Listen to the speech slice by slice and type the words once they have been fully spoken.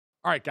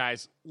All right,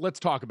 guys, let's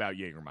talk about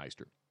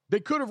Jägermeister. They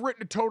could have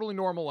written a totally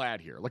normal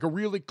ad here, like a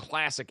really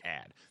classic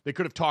ad. They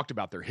could have talked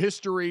about their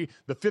history,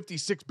 the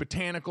 56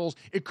 botanicals.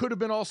 It could have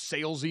been all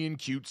salesy and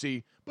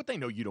cutesy, but they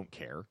know you don't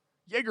care.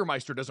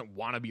 Jägermeister doesn't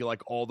want to be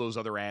like all those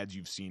other ads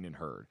you've seen and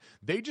heard.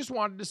 They just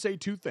wanted to say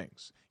two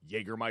things.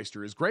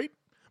 Jägermeister is great,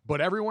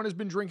 but everyone has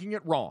been drinking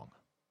it wrong.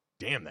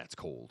 Damn, that's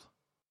cold.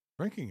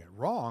 Drinking it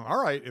wrong?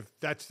 All right, if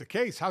that's the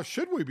case, how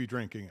should we be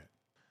drinking it?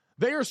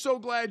 They are so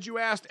glad you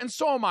asked, and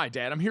so am I,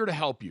 Dad. I'm here to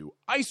help you.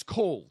 Ice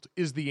cold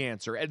is the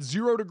answer, at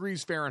 0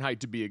 degrees Fahrenheit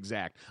to be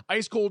exact.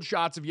 Ice cold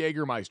shots of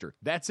Jägermeister.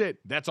 That's it.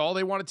 That's all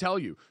they want to tell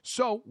you.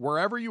 So,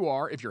 wherever you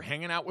are, if you're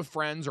hanging out with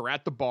friends or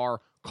at the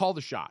bar, call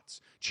the shots.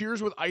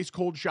 Cheers with ice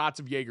cold shots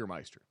of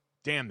Jägermeister.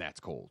 Damn,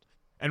 that's cold.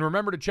 And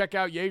remember to check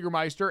out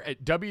Jägermeister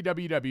at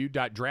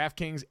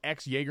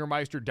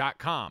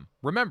www.draftkingsxjagermeister.com.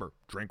 Remember,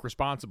 drink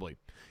responsibly.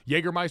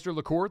 Jägermeister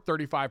liqueur,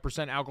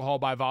 35% alcohol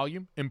by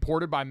volume,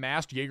 imported by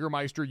Mast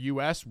Jägermeister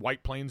US,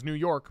 White Plains, New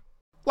York.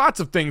 Lots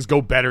of things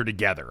go better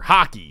together.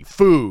 Hockey,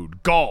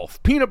 food,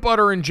 golf, peanut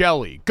butter and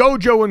jelly,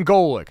 Gojo and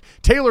Golic,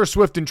 Taylor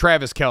Swift and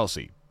Travis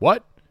Kelce.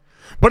 What?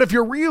 But if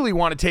you really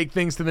want to take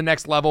things to the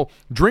next level,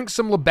 drink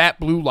some Labatt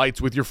Blue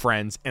Lights with your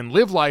friends and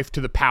live life to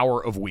the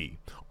power of we.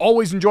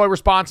 Always enjoy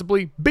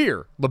responsibly.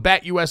 Beer,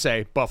 Labatt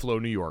USA, Buffalo,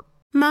 New York.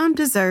 Mom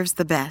deserves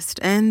the best,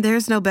 and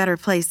there's no better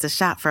place to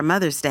shop for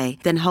Mother's Day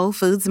than Whole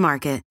Foods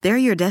Market. They're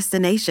your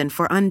destination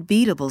for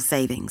unbeatable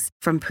savings,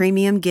 from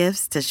premium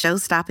gifts to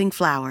show-stopping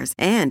flowers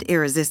and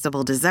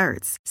irresistible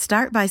desserts.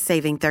 Start by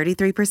saving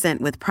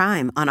 33% with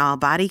Prime on all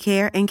body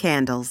care and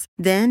candles.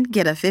 Then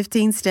get a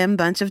 15-stem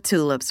bunch of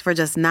tulips for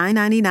just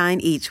 $9.99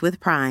 each with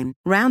Prime.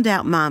 Round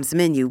out Mom's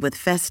menu with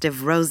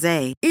festive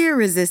rosé,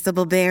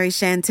 irresistible berry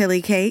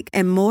chantilly cake,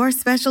 and more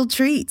special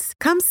treats.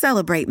 Come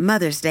celebrate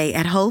Mother's Day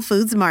at Whole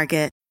Foods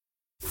Market.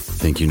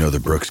 Think you know the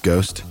Brooks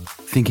Ghost?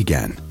 Think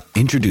again.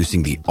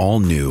 Introducing the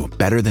all-new,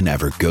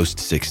 better-than-ever Ghost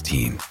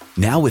 16.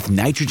 Now with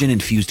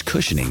nitrogen-infused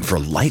cushioning for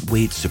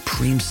lightweight,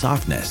 supreme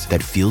softness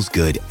that feels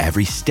good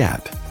every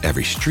step,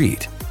 every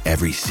street,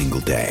 every single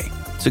day.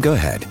 So go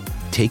ahead,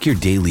 take your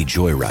daily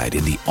joyride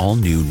in the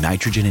all-new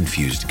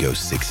nitrogen-infused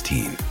Ghost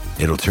 16.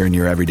 It'll turn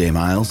your everyday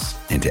miles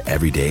into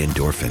everyday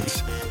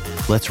endorphins.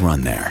 Let's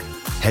run there.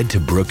 Head to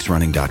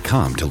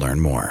brooksrunning.com to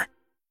learn more.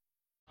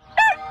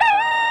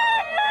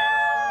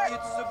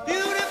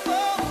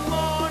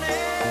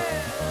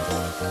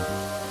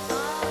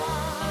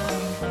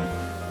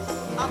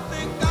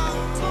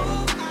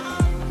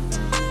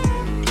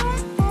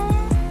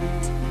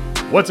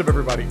 What's up,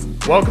 everybody?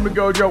 Welcome to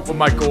Gojo with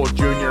Mike Gold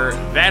Jr.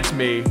 That's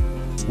me.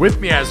 With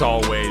me, as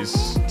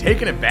always,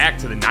 taking it back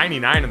to the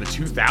 99 and the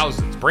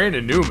 2000s,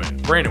 Brandon Newman.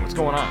 Brandon, what's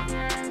going on?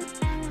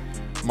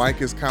 Mike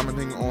is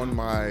commenting on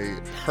my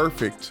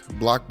perfect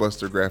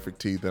Blockbuster graphic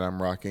tee that I'm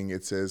rocking.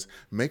 It says,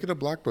 make it a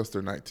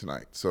Blockbuster night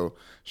tonight. So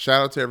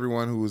shout out to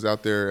everyone who was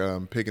out there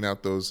picking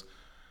out those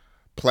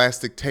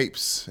plastic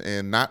tapes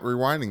and not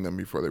rewinding them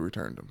before they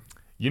returned them.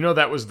 You know,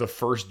 that was the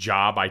first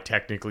job I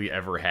technically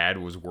ever had,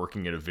 was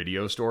working at a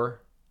video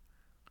store.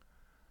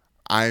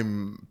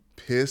 I'm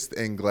pissed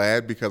and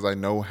glad because I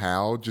know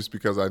how, just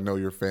because I know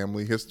your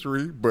family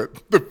history.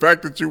 But the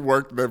fact that you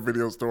worked in that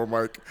video store,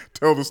 Mike,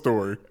 tell the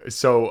story.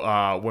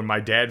 So when my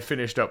dad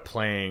finished up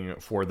playing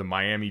for the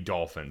Miami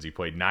Dolphins, he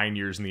played 9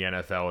 years in the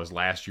NFL. His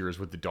last year was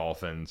with the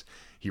Dolphins.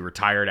 He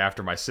retired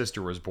after my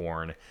sister was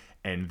born,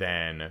 and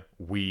then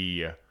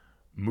we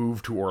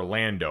moved to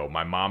Orlando.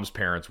 My mom's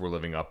parents were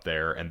living up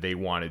there, and they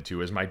wanted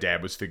to, as my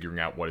dad was figuring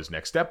out what his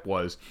next step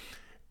was,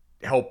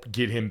 help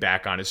get him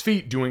back on his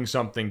feet, doing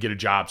something, get a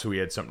job so he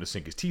had something to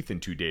sink his teeth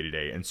into day to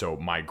day. And so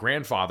my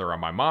grandfather on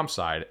my mom's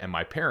side and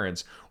my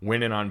parents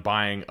went in on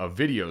buying a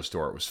video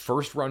store. It was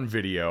First Run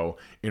Video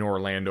in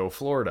Orlando,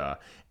 Florida.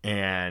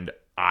 And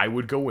I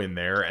would go in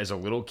there as a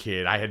little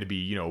kid. I had to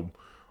be,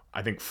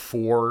 I think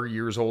 4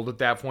 years old at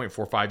that point,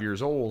 4 or 5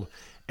 years old.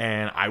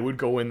 And I would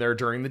go in there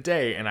during the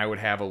day, and I would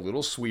have a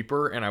little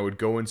sweeper, and I would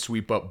go and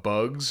sweep up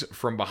bugs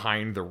from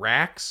behind the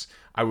racks.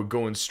 I would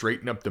go and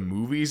straighten up the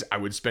movies. I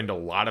would spend a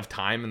lot of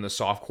time in the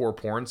softcore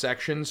porn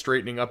section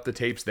straightening up the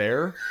tapes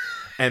there.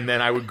 And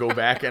then I would go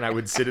back and I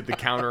would sit at the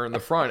counter in the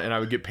front, and I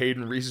would get paid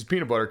in Reese's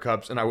peanut butter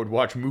cups, and I would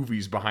watch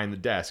movies behind the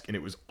desk, and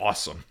it was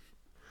awesome.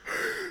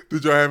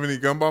 Did y'all have any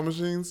gumball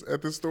machines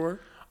at this store?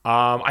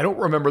 I don't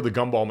remember the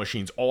gumball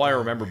machines. All I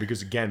remember,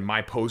 because again,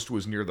 my post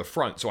was near the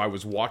front, so I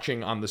was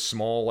watching on the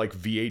small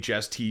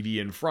VHS TV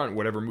in front,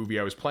 whatever movie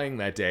I was playing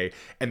that day,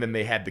 and then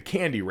they had the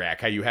candy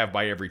rack, how you have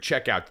by every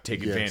checkout to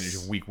take advantage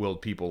of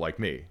weak-willed people like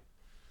me.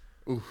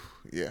 Ooh,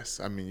 yes.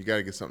 I mean, you got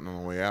to get something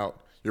on the way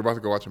out. You're about to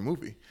go watch a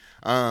movie.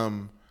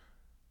 But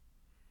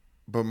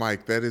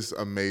Mike, that is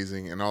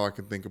amazing, and all I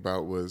could think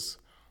about was,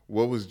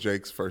 what was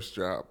Jake's first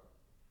job?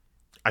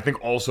 I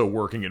think also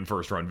working in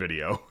First Run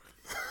Video.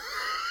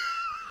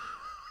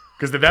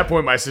 Because at that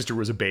point, my sister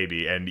was a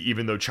baby, and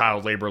even though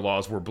child labor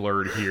laws were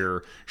blurred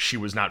here, she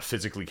was not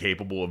physically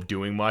capable of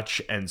doing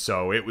much, and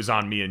so it was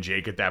on me and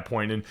Jake at that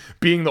point. And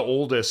being the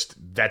oldest,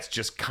 that's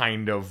just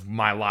kind of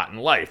my lot in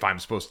life. I'm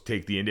supposed to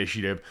take the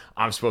initiative.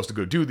 I'm supposed to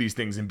go do these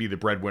things and be the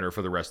breadwinner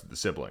for the rest of the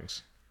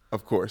siblings.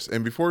 Of course.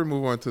 And before we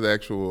move on to the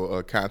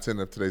actual content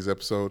of today's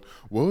episode,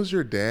 what was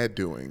your dad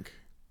doing?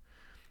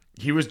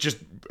 He was just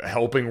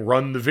helping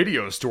run the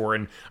video store,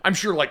 and I'm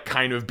sure like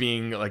kind of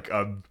being like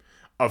a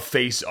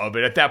face of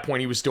it. At that point,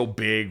 he was still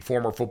big.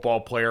 Former football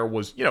player,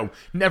 was,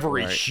 never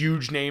a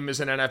huge name as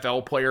an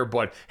NFL player,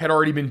 but had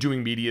already been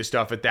doing media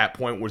stuff at that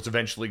point, was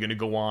eventually going to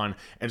go on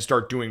and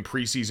start doing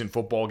preseason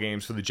football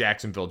games for the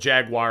Jacksonville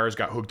Jaguars,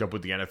 got hooked up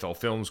with the NFL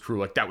Films crew.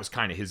 Like, that was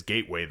kind of his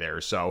gateway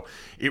there. So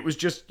it was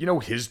just,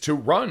 his to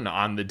run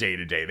on the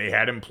day-to-day. They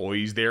had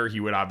employees there. He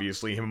would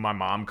obviously, him and my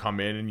mom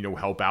come in and,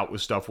 help out with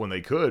stuff when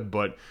they could,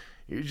 but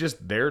he was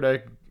just there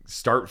to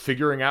start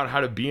figuring out how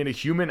to be a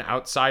human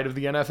outside of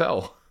the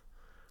NFL.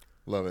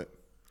 Love it.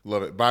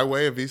 Love it. By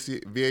way of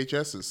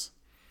VHSs.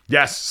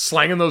 Yes,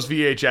 slanging those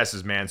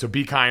VHSs, man. So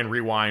be kind,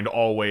 rewind,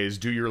 always.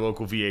 Do your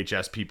local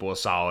VHS people a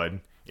solid,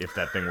 if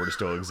that thing were to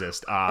still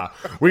exist.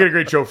 We got a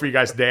great show for you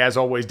guys today. As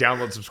always,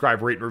 download,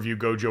 subscribe, rate, and review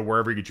Gojo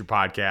wherever you get your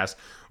podcast.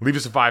 Leave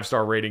us a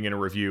 5-star rating and a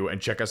review,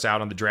 and check us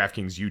out on the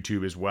DraftKings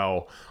YouTube as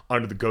well,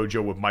 under the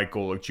Gojo with Mike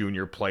Golick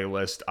Jr.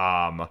 playlist.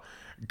 A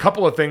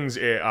couple of things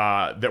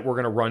that we're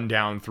going to run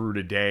down through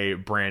today,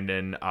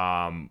 Brandon,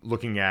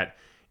 looking at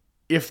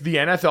if the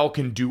NFL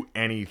can do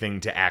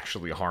anything to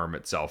actually harm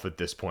itself at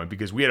this point,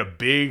 because we had a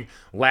big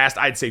last,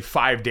 I'd say,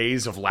 5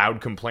 days of loud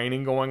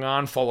complaining going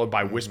on, followed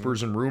by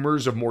whispers and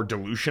rumors of more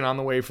dilution on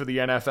the way for the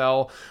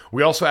NFL.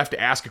 We also have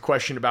to ask a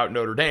question about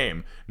Notre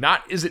Dame.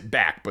 Not is it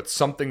back, but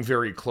something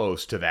very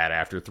close to that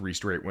after 3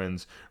 straight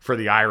wins for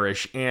the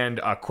Irish, and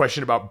a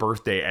question about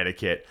birthday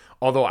etiquette.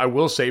 Although I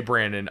will say,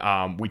 Brandon,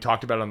 we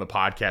talked about it on the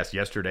podcast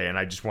yesterday, and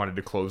I just wanted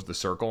to close the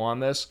circle on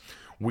this.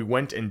 We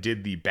went and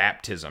did the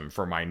baptism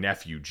for my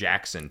nephew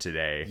Jackson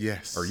yesterday,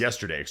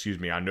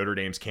 on Notre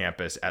Dame's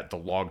campus at the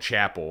Log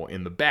Chapel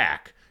in the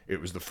back.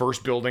 It was the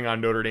first building on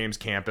Notre Dame's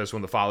campus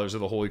when the Fathers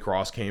of the Holy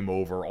Cross came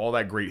over, all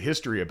that great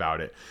history about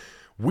it.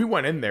 We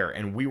went in there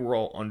and we were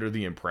all under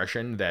the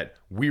impression that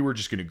we were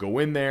just going to go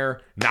in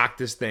there, knock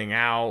this thing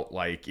out,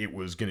 like it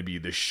was going to be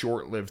this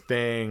short-lived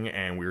thing,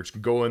 and we were just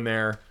going to go in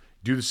there,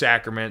 do the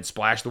sacrament,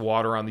 splash the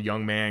water on the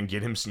young man,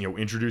 get him,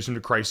 introduce him to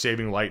Christ's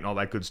saving light and all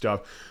that good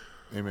stuff.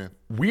 Amen.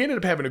 We ended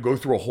up having to go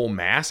through a whole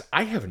mass.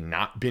 I have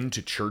not been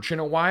to church in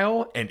a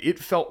while, and it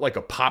felt like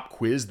a pop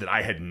quiz that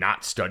I had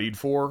not studied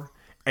for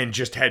and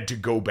just had to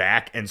go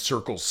back and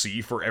circle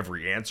C for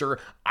every answer.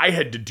 I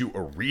had to do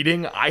a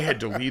reading. I had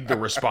to lead the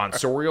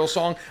responsorial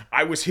song.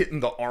 I was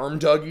hitting the arm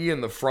Dougie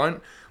in the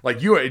front.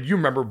 Like you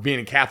remember being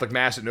in Catholic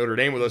Mass at Notre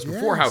Dame with us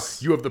before, how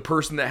you have the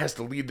person that has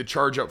to lead the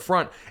charge up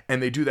front,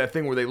 and they do that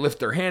thing where they lift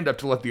their hand up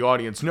to let the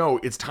audience know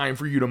it's time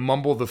for you to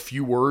mumble the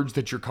few words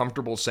that you're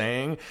comfortable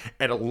saying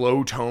at a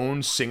low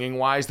tone,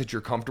 singing-wise, that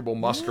you're comfortable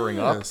mustering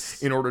up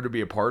in order to be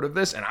a part of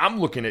this. And I'm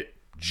looking at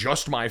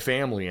just my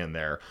family in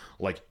there.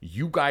 Like,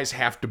 you guys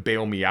have to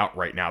bail me out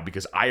right now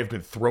because I have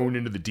been thrown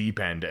into the deep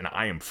end and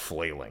I am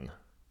flailing.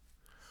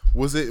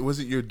 Was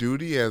it your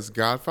duty as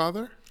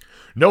godfather?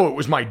 No, it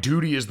was my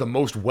duty as the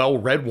most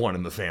well-read one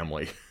in the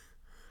family.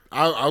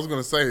 I was going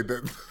to say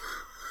that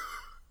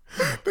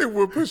they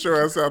would push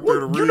your ass out there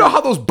to read. You know how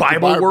those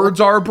Bible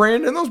words are,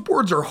 Brandon? Those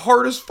words are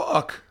hard as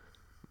fuck.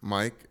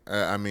 Mike,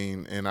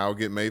 and I'll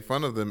get made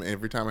fun of them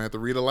every time I have to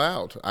read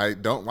aloud. I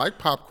don't like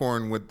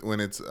popcorn when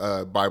it's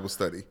Bible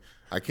study.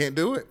 I can't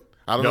do it.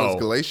 I don't know.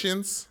 It's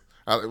Galatians.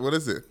 What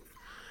is it?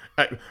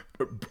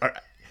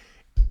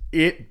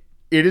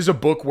 It is a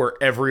book where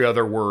every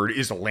other word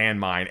is a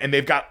landmine, and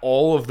they've got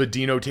all of the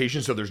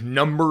denotation, so there's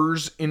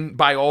numbers in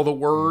by all the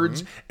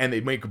words, and they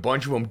make a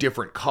bunch of them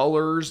different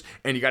colors,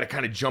 and you got to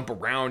kind of jump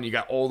around. You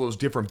got all those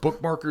different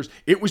bookmarkers.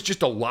 It was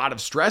just a lot of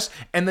stress,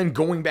 and then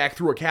going back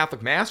through a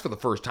Catholic Mass for the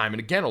first time, and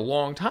again, a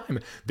long time,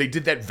 they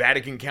did that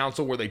Vatican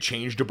Council where they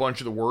changed a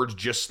bunch of the words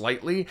just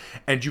slightly,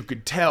 and you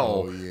could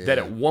tell that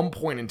at one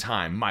point in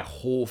time, my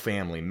whole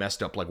family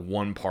messed up like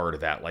one part of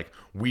that. Like,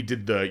 we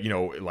did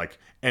the,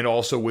 and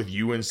also with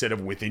you instead of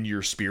within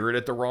your spirit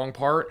at the wrong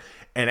part.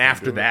 And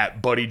after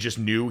that, Buddy just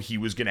knew he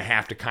was going to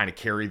have to kind of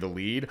carry the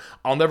lead.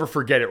 I'll never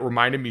forget, it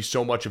reminded me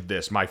so much of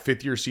this. My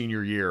 5th year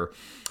senior year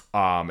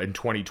in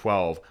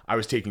 2012, I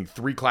was taking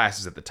 3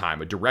 classes at the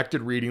time. A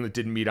directed reading that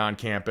didn't meet on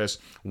campus,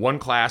 1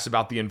 class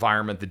about the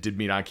environment that did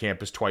meet on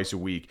campus twice a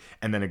week,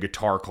 and then a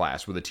guitar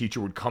class where the teacher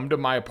would come to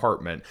my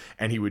apartment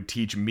and he would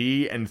teach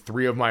me and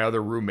 3 of my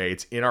other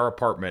roommates in our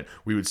apartment.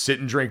 We would sit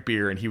and drink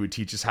beer and he would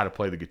teach us how to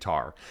play the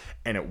guitar.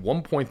 And at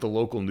one point, the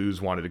local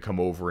news wanted to come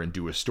over and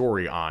do a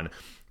story on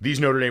these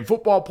Notre Dame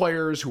football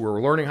players who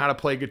were learning how to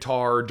play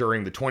guitar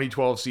during the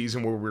 2012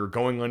 season where we were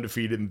going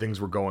undefeated and things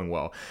were going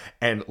well.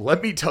 And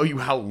let me tell you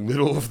how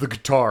little of the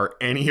guitar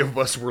any of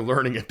us were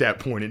learning at that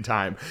point in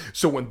time.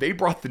 So when they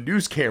brought the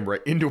news camera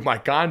into my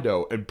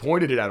condo and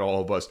pointed it at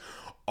all of us,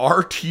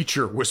 Our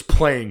teacher was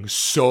playing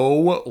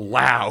so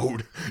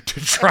loud to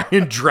try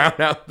and drown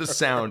out the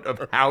sound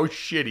of how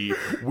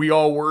shitty we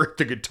all were at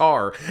the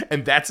guitar.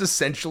 And that's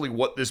essentially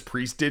what this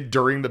priest did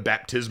during the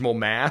baptismal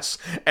mass,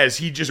 as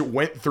he just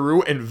went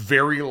through and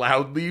very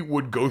loudly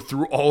would go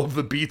through all of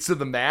the beats of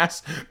the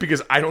mass,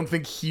 because I don't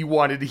think he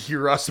wanted to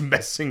hear us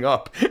messing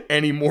up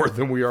any more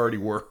than we already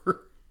were.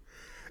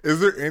 Is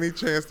there any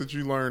chance that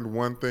you learned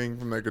one thing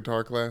from that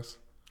guitar class?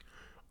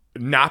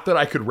 Not that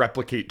I could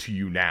replicate to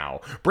you now.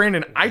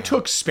 Brandon, I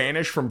took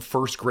Spanish from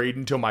first grade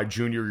until my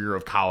junior year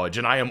of college,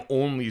 and I am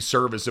only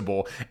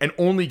serviceable and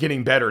only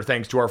getting better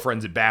thanks to our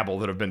friends at Babbel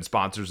that have been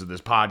sponsors of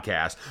this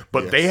podcast.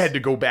 But They had to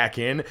go back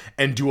in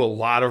and do a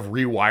lot of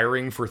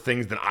rewiring for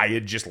things that I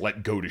had just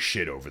let go to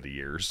shit over the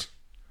years.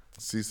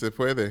 Si se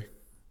puede.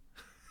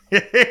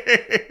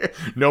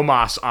 No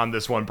mas on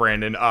this one,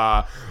 Brandon.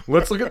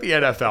 Let's look at the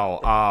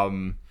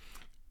NFL.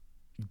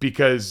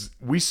 Because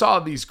we saw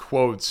these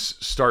quotes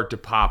start to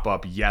pop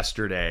up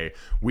yesterday.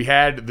 We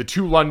had the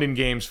 2 London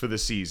games for the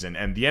season,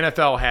 and the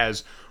NFL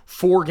has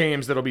 4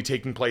 games that'll be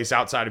taking place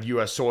outside of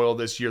U.S. soil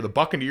this year. The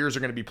Buccaneers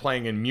are going to be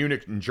playing in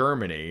Munich in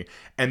Germany,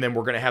 and then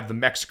we're going to have the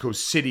Mexico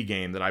City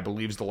game that I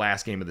believe is the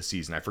last game of the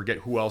season. I forget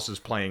who else is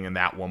playing in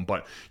that one,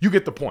 but you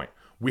get the point.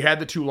 We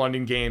had the 2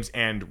 London games,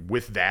 and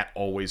with that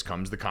always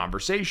comes the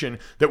conversation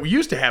that we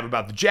used to have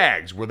about the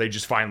Jags. Were they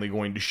just finally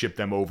going to ship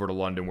them over to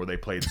London where they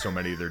played so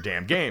many of their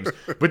damn games?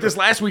 But this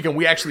last weekend,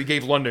 we actually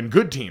gave London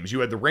good teams.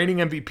 You had the reigning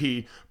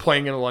MVP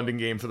playing in a London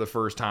game for the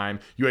first time.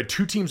 You had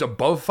 2 teams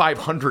above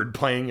 500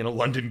 playing in a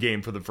London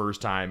game for the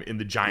first time in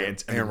the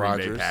Giants and the Green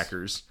Bay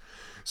Packers.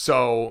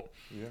 So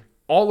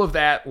all of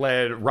that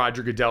led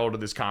Roger Goodell to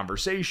this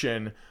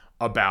conversation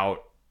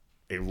about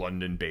a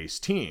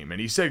London-based team. And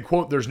he said,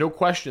 quote, "There's no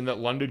question that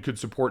London could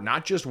support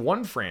not just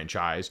one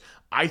franchise,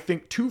 I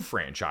think 2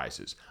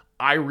 franchises.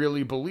 I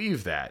really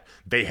believe that.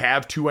 They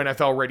have 2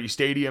 NFL-ready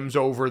stadiums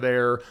over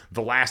there.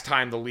 The last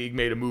time the league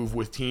made a move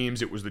with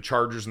teams, it was the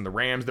Chargers and the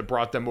Rams that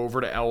brought them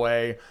over to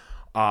LA.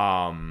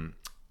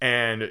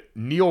 And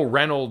Neil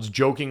Reynolds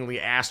jokingly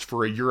asked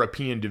for a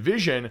European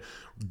division.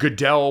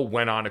 Goodell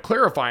went on to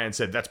clarify and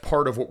said, that's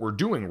part of what we're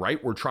doing,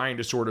 right? We're trying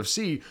to sort of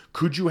see,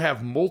 could you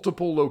have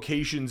multiple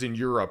locations in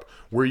Europe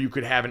where you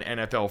could have an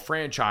NFL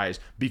franchise,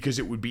 because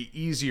it would be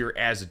easier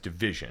as a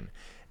division.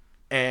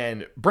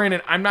 And Brandon,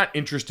 I'm not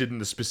interested in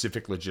the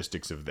specific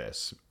logistics of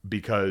this,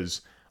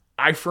 because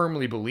I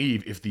firmly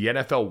believe if the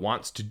NFL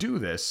wants to do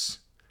this,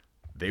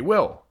 they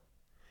will.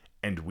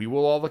 And we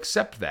will all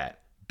accept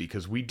that,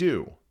 because we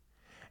do.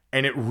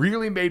 And it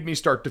really made me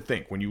start to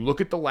think, when you look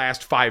at the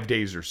last 5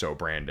 days or so,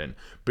 Brandon,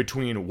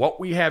 between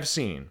what we have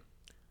seen,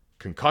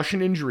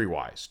 concussion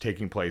injury-wise,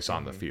 taking place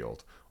on the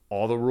field,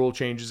 all the rule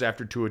changes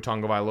after Tua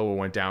Tagovailoa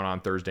went down on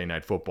Thursday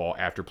Night Football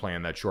after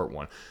playing that short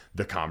one,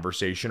 the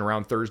conversation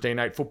around Thursday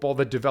Night Football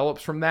that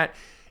develops from that,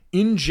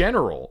 in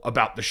general,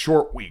 about the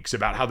short weeks,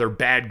 about how they're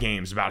bad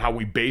games, about how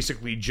we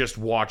basically just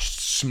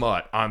watched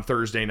smut on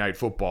Thursday Night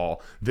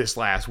Football this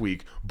last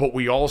week, but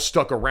we all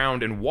stuck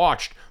around and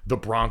watched the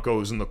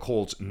Broncos and the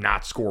Colts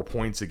not score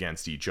points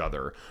against each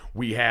other.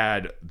 We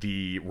had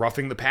the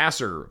roughing the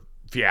passer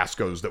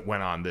fiascos that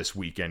went on this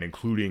weekend,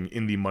 including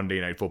in the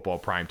Monday Night Football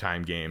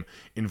primetime game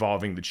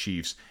involving the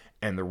Chiefs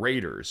and the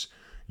Raiders.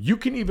 You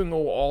can even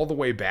go all the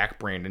way back,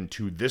 Brandon,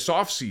 to this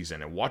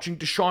offseason and watching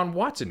Deshaun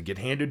Watson get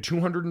handed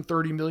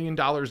 $230 million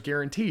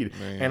guaranteed.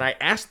 Man. And I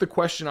asked the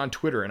question on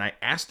Twitter, and I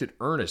asked it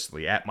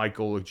earnestly at Mike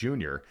Golick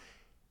Jr.,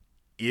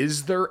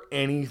 is there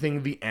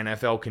anything the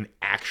NFL can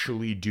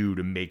actually do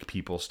to make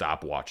people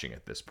stop watching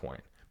at this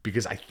point?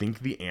 Because I think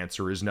the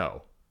answer is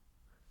no.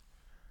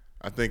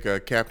 I think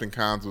Captain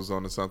Cons was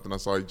onto something. I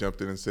saw he jumped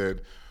in and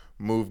said,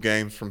 move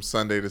games from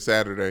Sunday to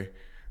Saturday.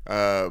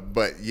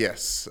 But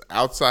yes,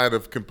 outside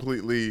of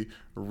completely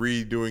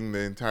redoing the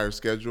entire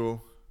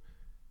schedule,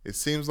 it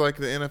seems like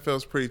the NFL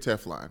is pretty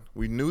Teflon.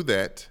 We knew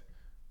that.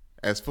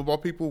 As football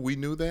people, we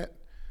knew that.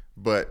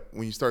 But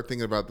when you start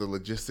thinking about the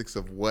logistics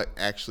of what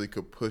actually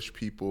could push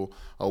people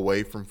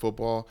away from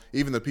football,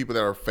 even the people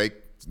that are fake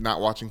not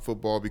watching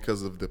football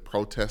because of the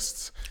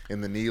protests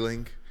and the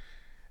kneeling,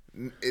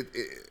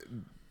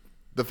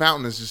 the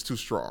fountain is just too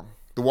strong.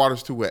 The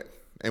water's too wet,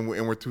 and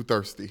we're too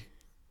thirsty.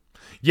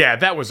 Yeah,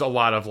 that was a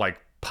lot of like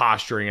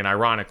posturing, and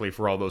ironically,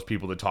 for all those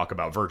people that talk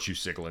about virtue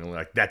signaling,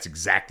 like that's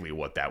exactly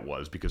what that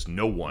was, because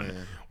no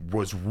one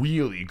was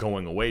really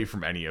going away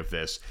from any of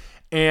this.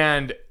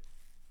 And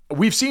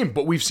we've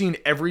seen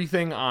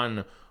everything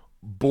on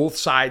both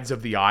sides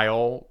of the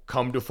aisle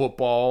come to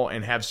football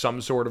and have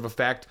some sort of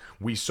effect.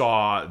 We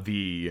saw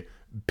the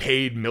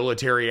paid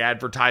military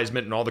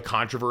advertisement and all the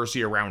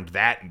controversy around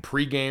that and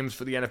pre-games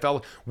for the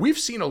NFL. We've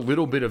seen a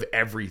little bit of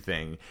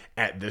everything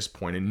at this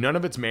point, and none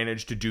of it's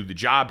managed to do the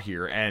job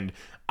here. And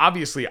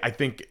obviously, I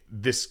think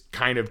this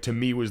kind of, to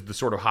me, was the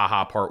sort of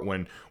ha-ha part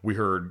when we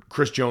heard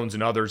Chris Jones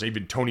and others,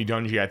 even Tony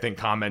Dungy, I think,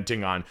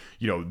 commenting on,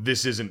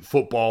 this isn't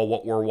football,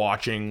 what we're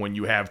watching, when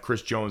you have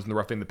Chris Jones and the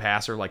roughing the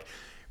passer. Like,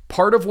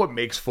 part of what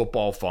makes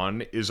football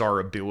fun is our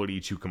ability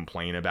to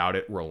complain about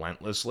it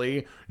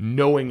relentlessly,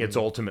 knowing it's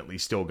ultimately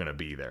still going to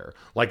be there.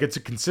 Like, it's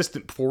a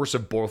consistent force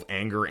of both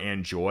anger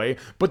and joy.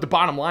 But the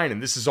bottom line,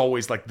 and this is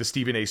always like the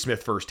Stephen A.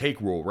 Smith first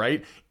take rule,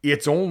 right?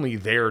 It's only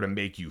there to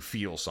make you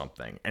feel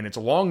something. And as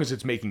long as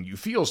it's making you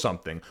feel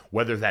something,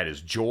 whether that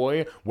is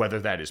joy, whether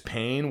that is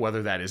pain,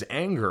 whether that is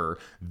anger,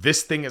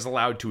 this thing is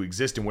allowed to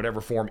exist in whatever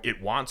form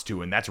it wants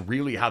to. And that's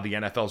really how the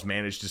NFL's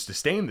managed to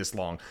sustain this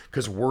long,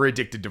 because we're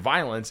addicted to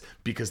violence,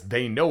 because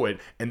they know it,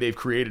 and they've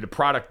created a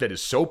product that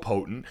is so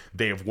potent.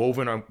 They have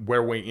woven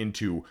their way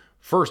into,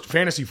 first,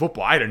 fantasy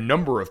football. I had a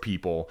number of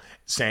people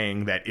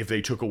saying that if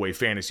they took away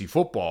fantasy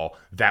football,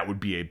 that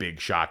would be a big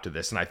shot to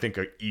this. And I think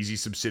an easy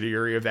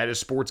subsidiary of that is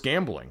sports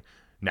gambling.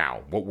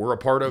 Now, what we're a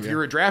part of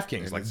here at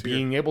DraftKings, like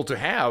being able to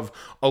have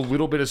a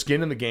little bit of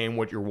skin in the game,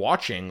 what you're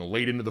watching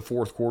late into the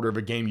fourth quarter of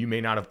a game you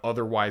may not have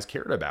otherwise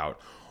cared about,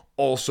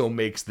 also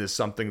makes this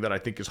something that I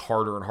think is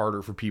harder and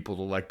harder for people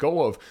to let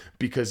go of,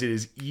 because it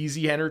is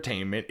easy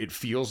entertainment. It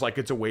feels like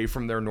it's away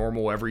from their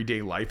normal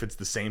everyday life. It's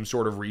the same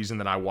sort of reason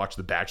that I watch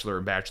The Bachelor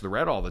and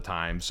Bachelorette all the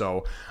time.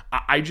 So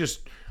I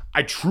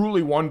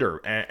truly wonder,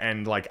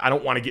 and like, I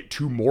don't want to get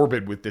too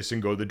morbid with this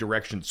and go the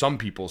direction some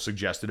people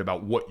suggested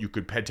about what you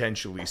could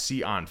potentially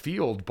see on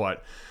field,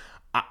 but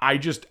I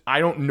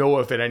don't know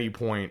if at any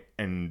point,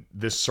 and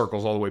this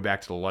circles all the way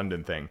back to the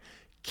London thing,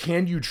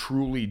 can you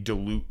truly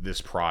dilute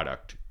this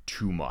product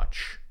too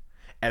much?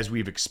 As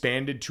we've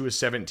expanded to a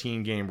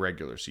 17-game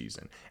regular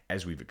season,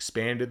 as we've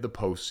expanded the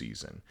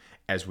postseason,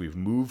 as we've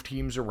moved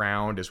teams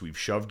around, as we've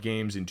shoved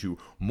games into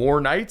more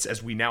nights,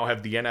 as we now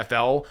have the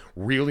NFL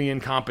really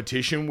in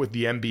competition with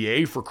the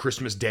NBA for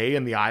Christmas Day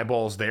and the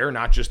eyeballs there,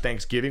 not just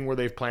Thanksgiving where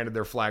they've planted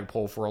their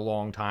flagpole for a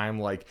long time.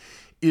 Like,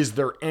 is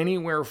there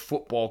anywhere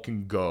football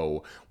can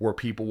go where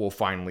people will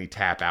finally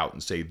tap out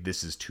and say,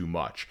 this is too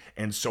much?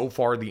 And so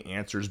far, the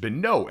answer's been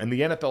no. And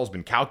the NFL's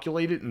been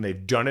calculated, and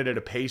they've done it at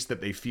a pace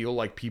that they feel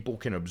like people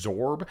can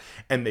absorb.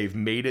 And they've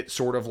made it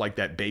sort of like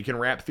that bacon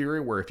wrap theory,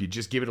 where if you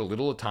just give it a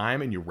little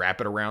time and you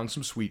wrap it around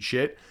some sweet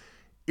shit,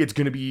 it's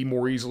going to be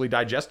more easily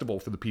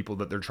digestible for the people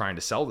that they're trying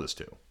to sell this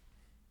to.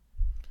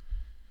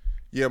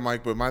 Yeah,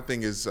 Mike, but my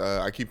thing is,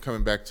 I keep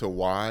coming back to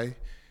why.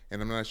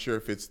 And I'm not sure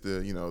if it's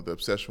the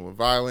obsession with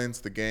violence,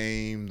 the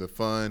game, the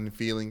fun,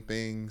 feeling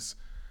things.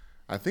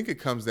 I think it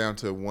comes down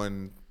to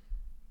one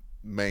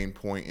main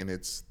point, and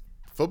it's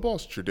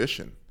football's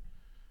tradition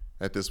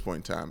at this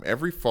point in time.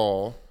 Every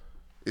fall,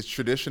 it's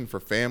tradition for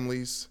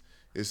families.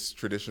 It's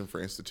tradition for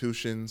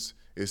institutions.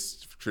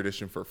 It's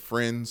tradition for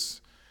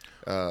friends.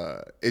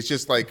 It's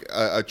just like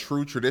a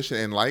true tradition.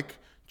 And like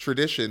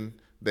tradition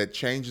that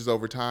changes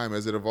over time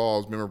as it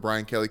evolves. Remember,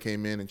 Brian Kelly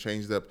came in and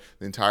changed up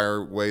the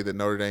entire way that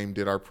Notre Dame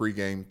did our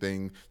pregame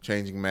thing,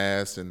 changing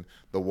masks and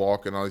the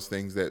walk and all these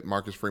things that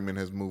Marcus Freeman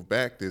has moved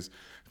back. This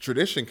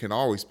tradition can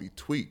always be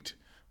tweaked,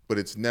 but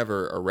it's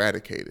never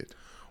eradicated.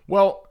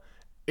 Well,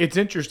 it's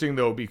interesting,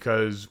 though,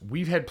 because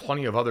we've had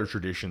plenty of other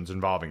traditions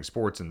involving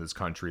sports in this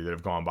country that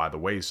have gone by the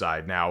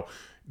wayside. Now,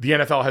 the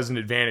NFL has an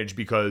advantage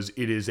because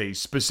it is a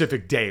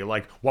specific day.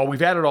 Like, while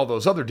we've added all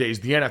those other days,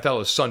 the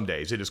NFL is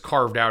Sundays. It is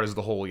carved out as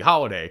the holy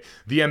holiday.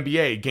 The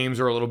NBA, games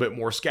are a little bit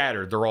more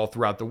scattered. They're all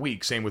throughout the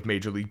week. Same with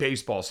Major League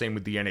Baseball. Same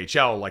with the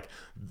NHL. Like,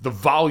 the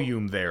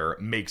volume there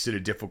makes it a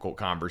difficult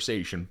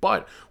conversation.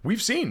 But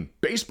we've seen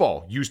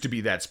baseball used to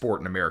be that sport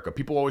in America.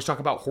 People always talk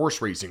about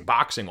horse racing,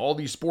 boxing, all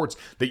these sports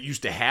that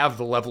used to have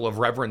the level of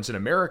reverence in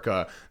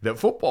America that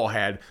football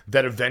had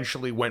that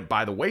eventually went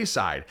by the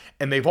wayside.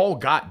 And they've all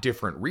got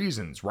different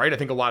reasons, right? I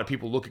think a lot of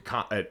people look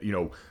at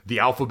the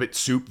alphabet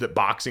soup that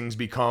boxing's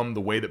become,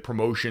 the way that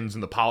promotions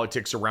and the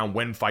politics around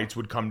when fights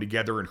would come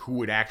together and who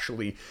would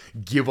actually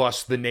give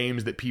us the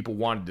names that people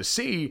wanted to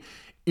see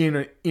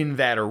in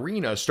that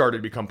arena started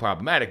to become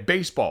problematic.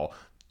 Baseball,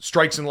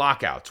 strikes and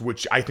lockouts,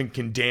 which I think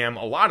can damn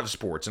a lot of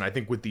sports. And I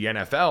think with the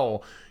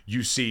NFL,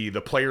 you see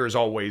the players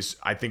always,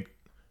 I think,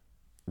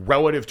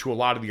 relative to a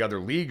lot of the other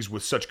leagues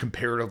with such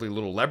comparatively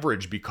little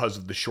leverage because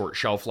of the short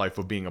shelf life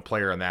of being a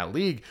player in that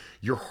league,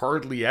 you're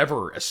hardly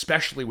ever,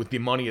 especially with the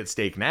money at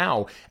stake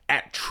now,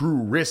 at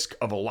true risk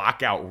of a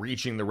lockout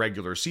reaching the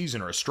regular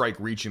season or a strike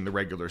reaching the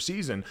regular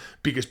season,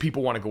 because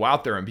people want to go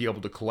out there and be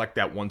able to collect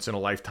that once in a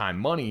lifetime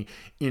money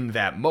in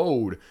that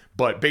mode.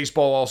 But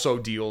baseball also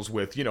deals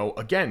with,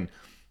 again,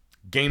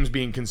 games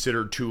being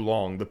considered too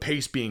long, the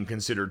pace being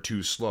considered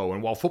too slow.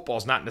 And while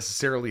football's not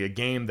necessarily a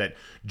game that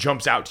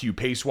jumps out to you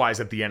pace-wise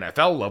at the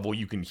NFL level,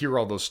 you can hear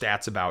all those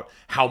stats about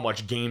how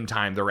much game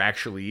time there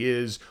actually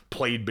is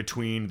played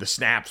between the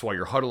snaps while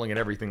you're huddling and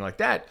everything like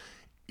that.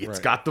 It's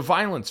got the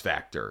violence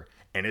factor.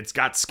 And it's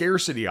got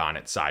scarcity on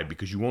its side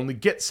because you only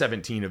get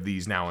 17 of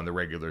these now in the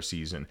regular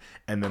season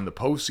and then the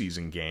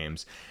postseason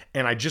games.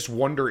 And I just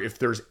wonder if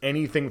there's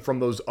anything from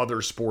those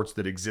other sports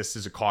that exists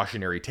as a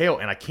cautionary tale.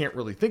 And I can't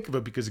really think of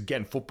it because,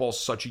 again, football's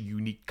such a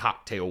unique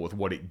cocktail with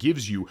what it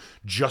gives you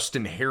just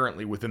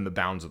inherently within the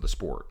bounds of the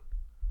sport.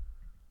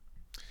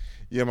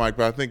 Yeah, Mike,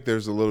 but I think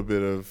there's a little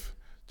bit of,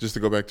 just to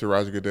go back to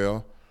Roger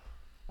Goodell,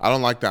 I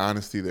don't like the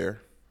honesty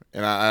there.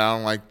 And I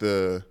don't like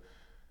the...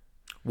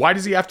 Why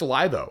does he have to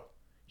lie, though?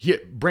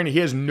 Brandon, he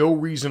has no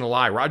reason to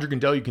lie. Roger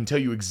Goodell can tell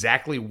you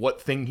exactly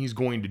what thing he's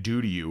going to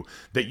do to you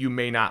that you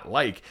may not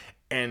like.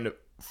 And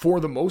for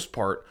the most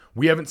part,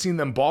 we haven't seen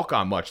them balk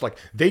on much. Like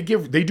they do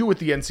what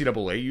the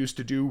NCAA used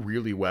to do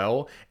really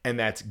well, and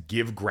that's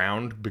give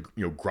ground,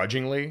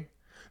 grudgingly.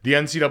 The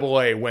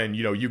NCAA, when,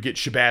 you get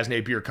Shabazz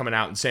Napier coming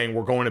out and saying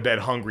we're going to bed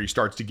hungry,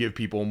 starts to give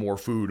people more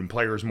food and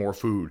players more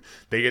food.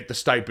 They get the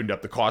stipend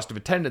up, the cost of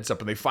attendance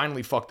up, and they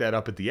finally fucked that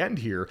up at the end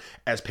here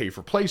as pay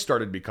for play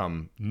started to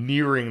become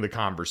nearing the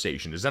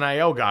conversation. As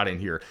NIL got in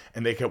here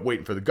and they kept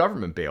waiting for the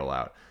government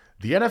bailout.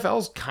 The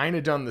NFL's kind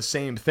of done the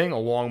same thing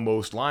along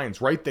most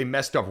lines, right? They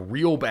messed up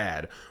real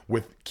bad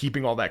with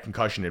keeping all that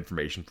concussion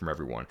information from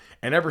everyone.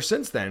 And ever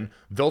since then,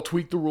 they'll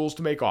tweak the rules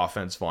to make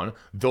offense fun.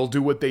 They'll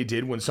do what they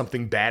did when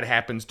something bad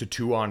happens to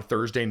Tua on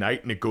Thursday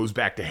night and it goes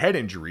back to head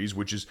injuries,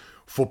 which is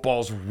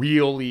football's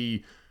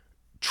really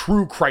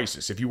true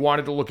crisis. If you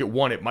wanted to look at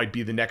one, it might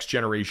be the next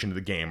generation of the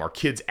game. Are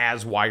kids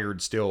as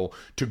wired still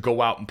to go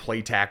out and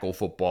play tackle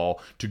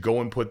football, to go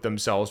and put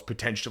themselves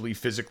potentially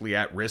physically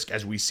at risk,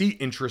 as we see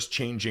interest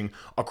changing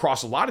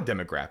across a lot of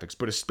demographics,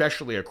 but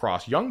especially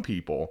across young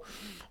people?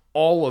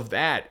 All of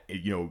that,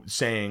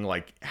 saying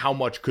like, how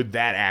much could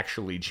that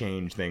actually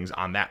change things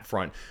on that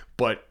front?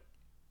 But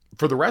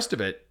for the rest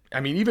of it, I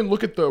mean, even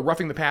look at the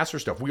roughing the passer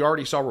stuff. We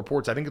already saw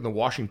reports, I think in the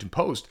Washington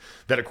Post,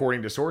 that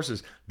according to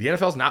sources, the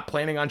NFL's not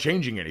planning on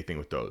changing anything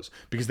with those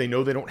because they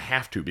know they don't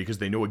have to, because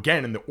they know,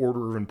 again, in the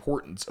order of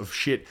importance of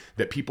shit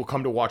that people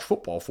come to watch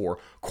football for,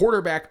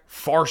 quarterback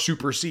far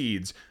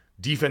supersedes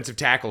defensive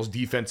tackles,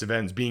 defensive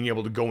ends, being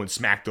able to go and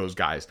smack those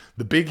guys.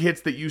 The big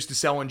hits that used to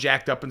sell and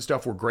jacked up and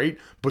stuff were great,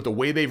 but the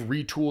way they've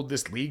retooled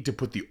this league to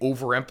put the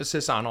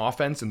overemphasis on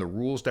offense and the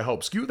rules to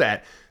help skew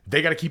that,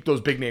 they got to keep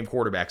those big name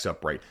quarterbacks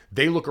upright.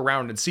 They look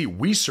around and see,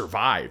 we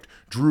survived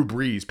Drew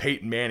Brees,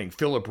 Peyton Manning,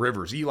 Phillip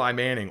Rivers, Eli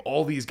Manning,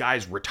 all these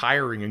guys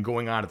retiring and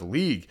going out of the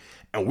league.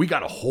 And we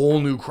got a whole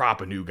new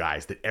crop of new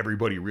guys that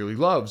everybody really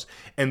loves.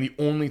 And the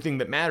only thing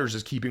that matters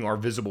is keeping our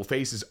visible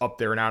faces up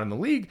there and out in the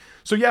league.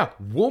 So yeah,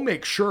 we'll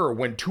make sure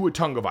when Tua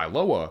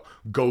Tagovailoa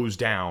goes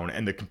down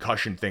and the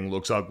concussion thing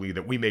looks ugly,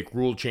 that we make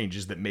rule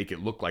changes that make it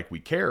look like we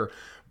care.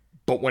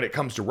 But when it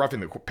comes to roughing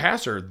the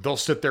passer, they'll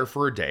sit there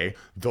for a day.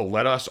 They'll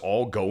let us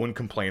all go and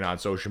complain on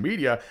social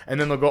media.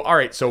 And then they'll go, all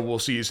right, so we'll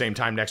see you same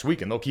time next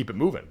week. And they'll keep it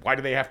moving. Why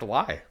do they have to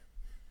lie?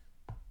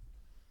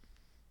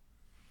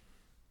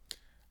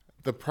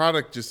 The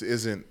product just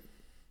isn't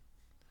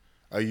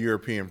a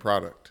European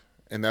product.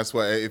 And that's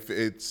why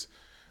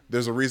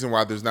there's a reason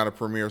why there's not a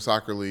premier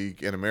soccer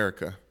league in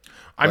America.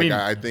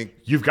 I think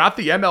you've got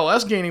the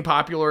MLS gaining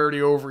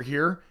popularity over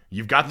here.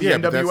 You've got the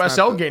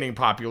NWSL gaining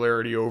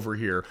popularity over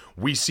here.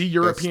 We see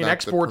European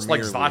exports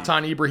like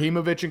Zlatan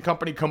Ibrahimovic and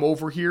company come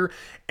over here,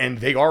 and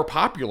they are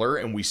popular,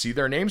 and we see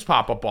their names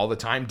pop up all the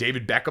time.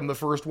 David Beckham, the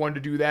first one to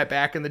do that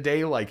back in the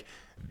day. Like,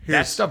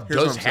 that stuff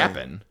does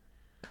happen.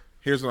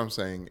 Here's what I'm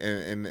saying,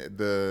 and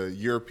the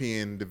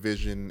European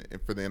division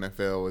for the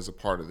NFL is a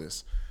part of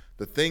this.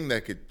 The thing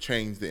that could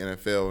change the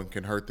NFL and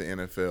can hurt the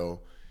NFL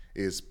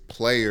is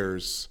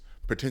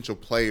potential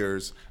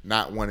players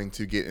not wanting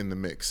to get in the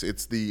mix.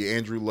 It's the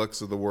Andrew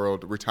Lucks of the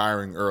world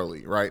retiring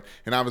early, right?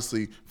 And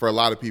obviously, for a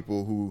lot of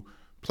people who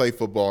play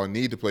football and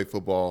need to play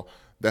football,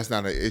 that's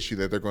not an issue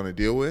that they're going to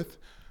deal with.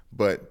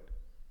 But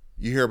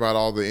you hear about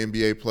all the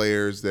NBA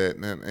players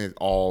and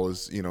all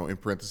is, in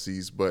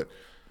parentheses, but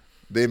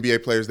the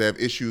NBA players that have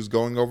issues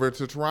going over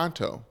to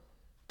Toronto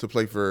to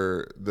play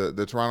for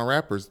the Toronto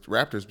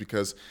Raptors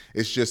because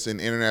it's just in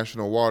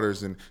international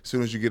waters, and as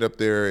soon as you get up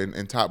there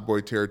in top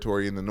boy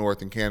territory in the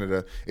North in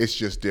Canada, it's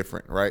just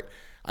different, right?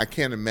 I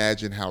can't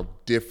imagine how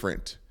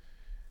different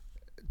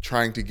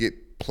trying to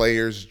get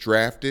players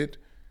drafted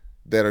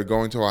that are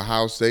going to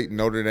Ohio State,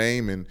 Notre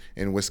Dame,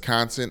 and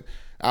Wisconsin.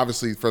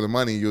 Obviously, for the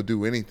money, you'll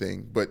do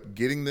anything, but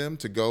getting them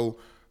to go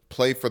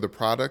play for the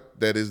product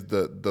that is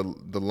the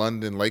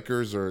London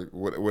Lakers or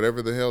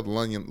whatever the hell, the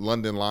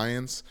London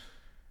Lions.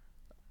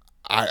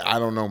 I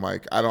don't know,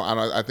 Mike.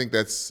 I think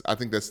that's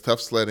tough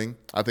sledding.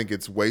 I think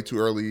it's way too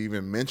early to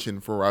even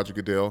mention for Roger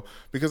Goodell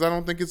because I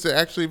don't think it's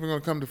actually even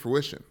going to come to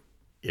fruition.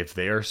 If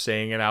they are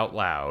saying it out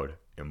loud,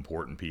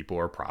 important people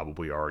are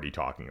probably already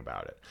talking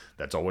about it.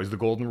 That's always the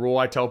golden rule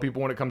I tell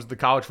people when it comes to the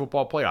college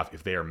football playoff.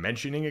 If they are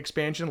mentioning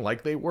expansion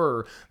like they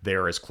were, they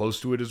are as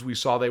close to it as we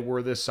saw they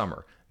were this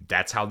summer.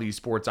 That's how these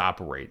sports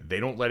operate. They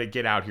don't let it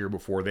get out here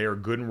before they are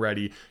good and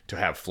ready to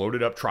have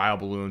floated up trial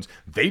balloons.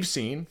 They've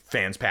seen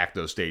fans pack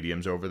those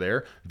stadiums over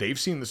there. They've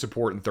seen the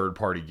support and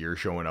third-party gear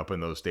showing up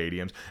in those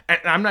stadiums. And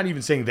I'm not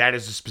even saying that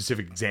as a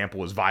specific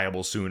example is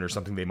viable soon or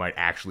something they might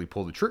actually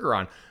pull the trigger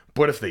on.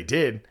 But if they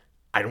did,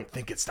 I don't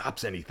think it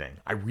stops anything.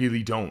 I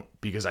really don't,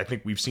 because I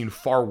think we've seen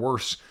far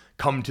worse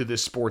come to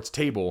this sports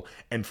table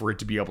and for it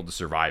to be able to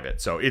survive it.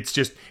 So it's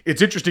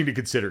interesting to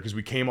consider because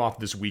we came off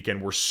this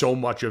weekend where so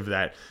much of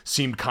that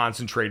seemed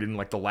concentrated in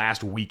like the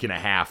last week and a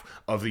half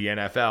of the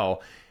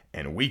NFL,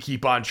 and we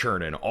keep on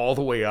churning all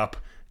the way up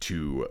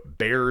to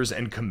Bears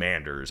and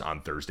Commanders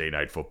on Thursday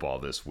Night Football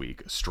this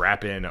week.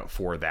 Strap in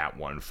for that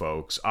one,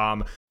 folks.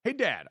 Hey,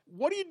 Dad,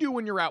 what do you do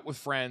when you're out with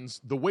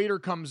friends? The waiter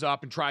comes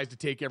up and tries to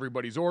take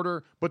everybody's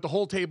order, but the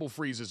whole table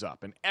freezes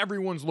up and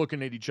everyone's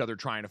looking at each other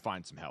trying to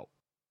find some help.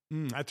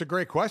 That's a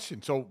great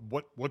question. So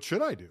what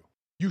should I do?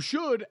 You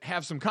should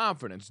have some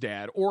confidence,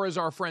 Dad, or as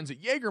our friends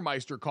at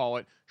Jägermeister call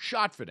it,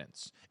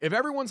 shotfidence. If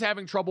everyone's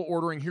having trouble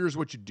ordering, here's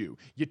what you do.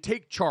 You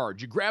take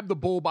charge, you grab the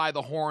bull by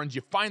the horns,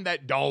 you find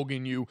that dog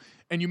in you,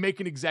 and you make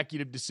an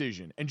executive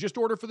decision and just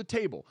order for the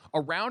table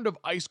a round of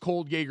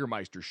ice-cold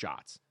Jägermeister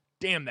shots.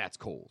 Damn, that's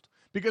cold.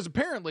 Because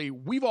apparently,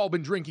 we've all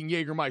been drinking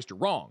Jägermeister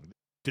wrong.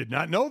 Did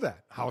not know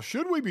that. How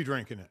should we be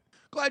drinking it?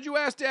 Glad you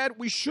asked, Dad.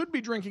 We should be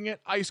drinking it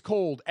ice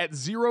cold at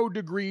 0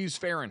 degrees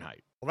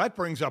Fahrenheit. Well, that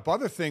brings up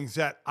other things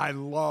that I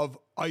love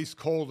ice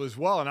cold as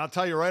well. And I'll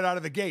tell you right out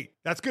of the gate,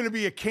 that's going to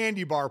be a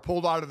candy bar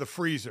pulled out of the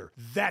freezer.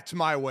 That's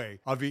my way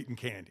of eating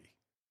candy.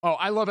 Oh,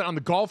 I love it. On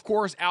the golf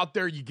course out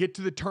there, you get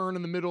to the turn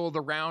in the middle of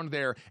the round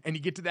there, and you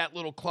get to that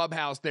little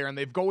clubhouse there, and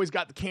they've always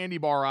got the candy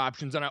bar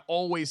options, and I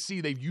always see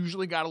they've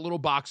usually got a little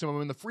box of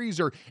them in the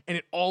freezer, and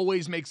it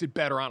always makes it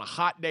better on a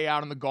hot day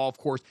out on the golf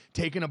course,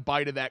 taking a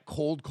bite of that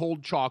cold,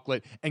 cold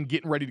chocolate and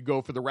getting ready to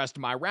go for the rest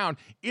of my round.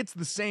 It's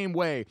the same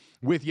way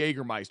with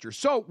Jägermeister.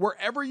 So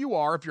wherever you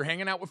are, if you're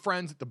hanging out with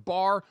friends at the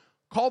bar,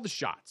 call the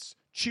shots.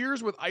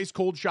 Cheers with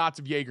ice-cold shots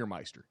of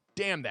Jägermeister.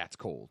 Damn, that's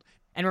cold.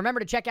 And remember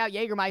to check out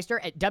Jägermeister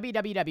at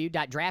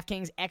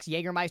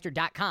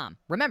www.draftkingsxjagermeister.com.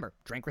 Remember,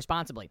 drink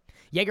responsibly.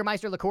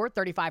 Jägermeister liqueur,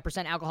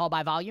 35% alcohol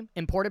by volume,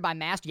 imported by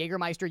Mast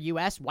Jägermeister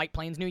US, White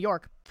Plains, New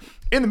York.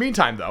 In the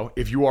meantime, though,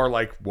 if you are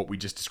like what we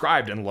just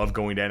described and love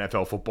going to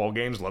NFL football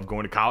games, love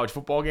going to college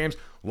football games,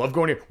 love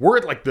going to... We're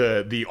at like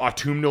the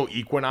autumnal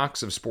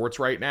equinox of sports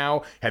right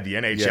now. Had the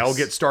NHL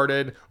get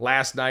started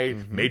last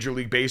night. Major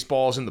League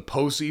Baseball's in the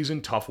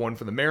postseason. Tough one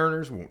for the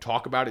Mariners. We won't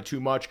talk about it too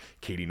much.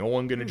 Katie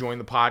Nolan going to join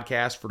the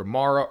podcast for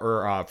tomorrow.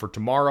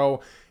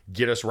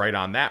 Get us right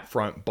on that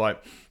front.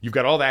 But you've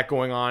got all that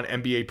going on.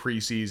 NBA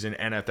preseason,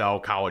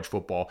 NFL, college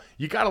football.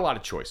 You got a lot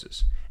of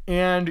choices.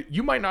 And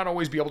you might not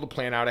always be able to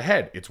plan out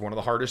ahead. It's one of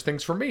the hardest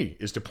things for me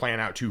is to plan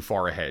out too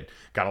far ahead.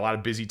 Got a lot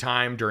of busy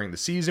time during the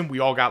season. We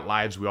all got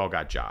lives. We all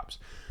got jobs.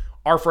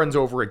 Our friends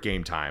over at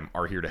Game Time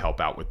are here to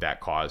help out with that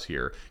cause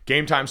here.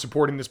 Game Time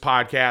supporting this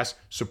podcast.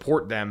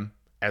 Support them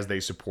as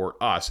they support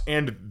us.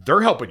 And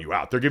they're helping you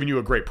out. They're giving you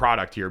a great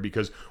product here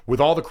because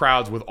with all the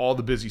crowds, with all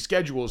the busy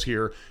schedules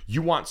here,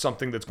 you want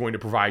something that's going to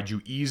provide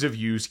you ease of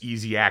use,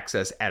 easy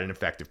access at an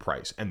effective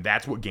price. And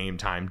that's what Game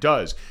Time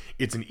does.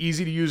 It's an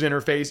easy to use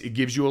interface. It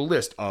gives you a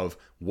list of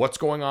what's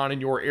going on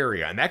in your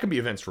area. And that can be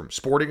events from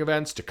sporting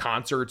events to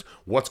concerts,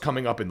 what's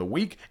coming up in the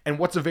week, and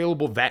what's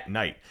available that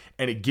night.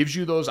 And it gives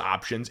you those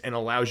options and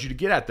allows you to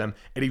get at them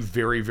at a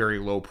very, very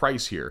low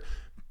price here.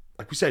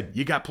 Like we said,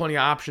 you got plenty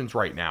of options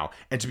right now.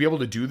 And to be able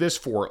to do this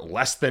for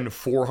less than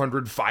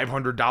 $400,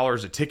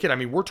 $500 a ticket, I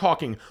mean, we're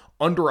talking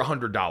under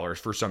 $100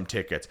 for some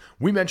tickets.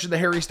 We mentioned the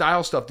Harry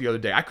Styles stuff the other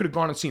day. I could have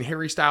gone and seen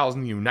Harry Styles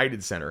in the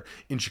United Center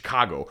in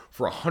Chicago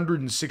for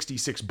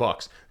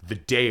 $166 the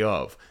day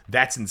of.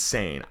 That's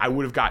insane. I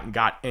would have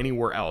got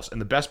anywhere else.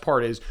 And the best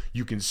part is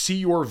you can see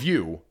your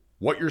view,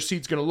 what your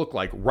seat's going to look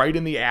like right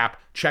in the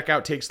app.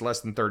 Checkout takes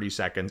less than 30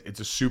 seconds. It's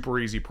a super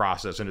easy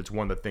process, and it's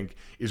one that I think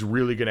is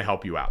really going to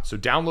help you out. So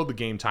download the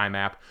Game Time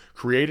app,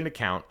 create an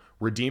account,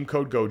 redeem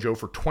code GOJO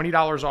for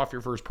 $20 off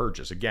your first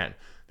purchase. Again,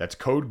 that's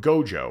code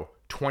GOJO,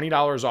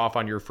 $20 off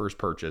on your first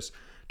purchase.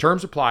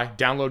 Terms apply.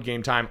 Download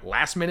Game Time.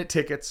 Last minute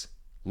tickets,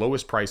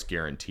 lowest price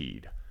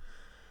guaranteed.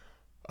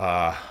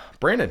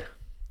 Brandon,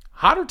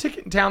 hotter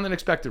ticket in town than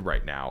expected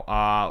right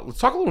now. Let's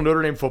talk a little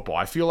Notre Dame football.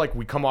 I feel like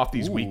we come off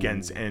these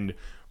weekends and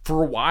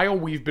for a while,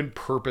 we've been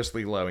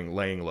purposely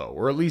laying low,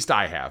 or at least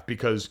I have,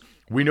 because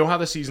we know how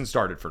the season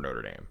started for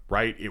Notre Dame,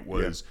 right? It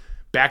was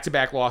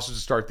back-to-back losses to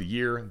start the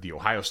year, the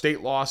Ohio State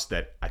loss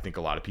that I think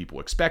a lot of people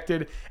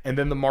expected, and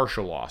then the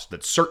Marshall loss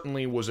that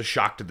certainly was a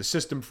shock to the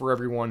system for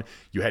everyone.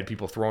 You had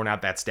people throwing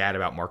out that stat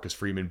about Marcus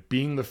Freeman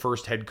being the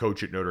first head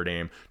coach at Notre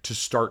Dame to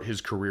start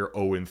his career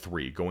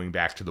 0-3, going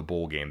back to the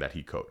bowl game that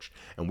he coached.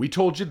 And we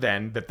told you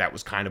then that that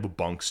was kind of a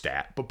bunk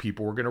stat, but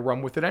people were going to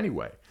run with it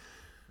anyway.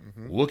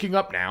 Looking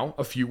up now,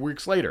 a few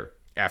weeks later,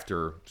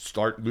 after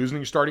losing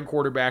your starting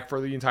quarterback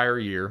for the entire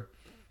year,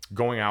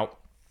 going out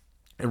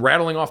and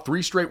rattling off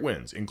 3 straight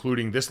wins,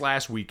 including this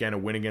last weekend, a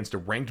win against a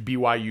ranked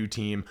BYU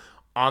team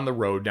on the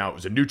road. Now, it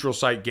was a neutral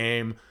site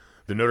game,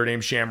 the Notre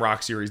Dame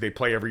Shamrock Series they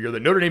play every year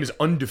that Notre Dame is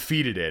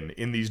undefeated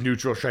in these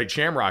neutral site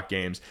Shamrock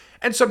games.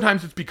 And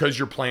sometimes it's because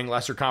you're playing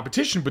lesser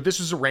competition, but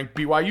this is a ranked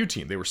BYU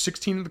team. They were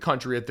 16 in the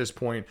country at this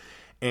point,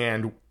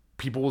 and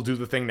people will do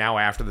the thing now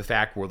after the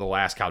fact where they'll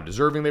ask how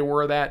deserving they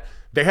were of that.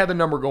 They had the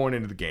number going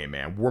into the game,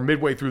 man. We're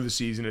midway through the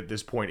season at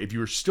this point. If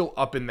you're still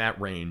up in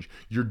that range,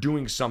 you're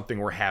doing something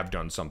or have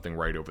done something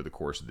right over the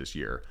course of this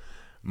year.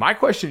 My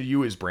question to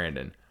you is,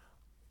 Brandon,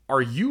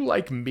 are you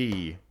like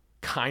me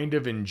kind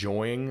of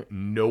enjoying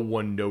no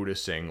one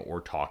noticing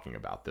or talking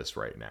about this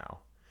right now?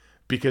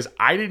 Because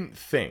I didn't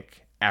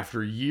think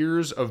after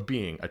years of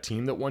being a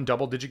team that won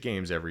double-digit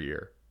games every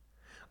year,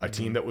 a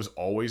team that was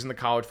always in the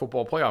college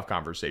football playoff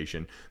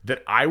conversation,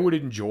 that I would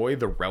enjoy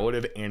the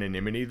relative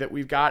anonymity that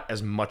we've got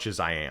as much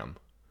as I am.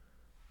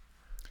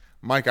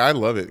 Mike, I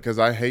love it because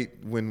I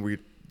hate when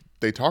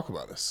they talk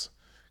about us.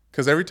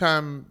 Because every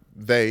time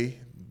the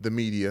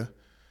media,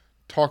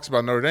 talks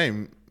about Notre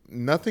Dame,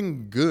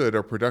 nothing good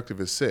or productive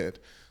is said.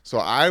 So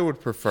I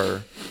would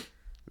prefer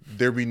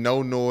there be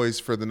no noise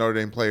for the Notre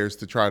Dame players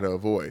to try to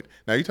avoid.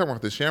 Now, you talking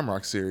about the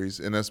Shamrock Series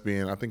and us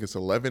being, I think it's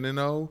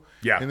 11-0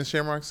 in the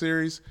Shamrock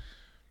Series.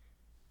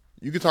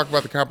 You could talk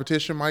about the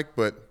competition, Mike,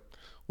 but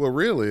what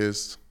real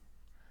is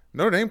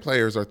Notre Dame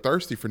players are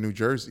thirsty for new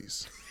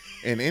jerseys.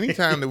 And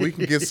anytime that we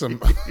can get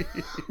some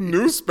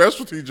new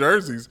specialty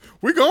jerseys,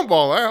 we're going to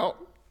ball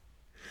out.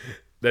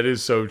 That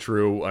is so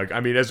true. Like, I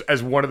mean,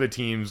 as one of the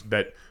teams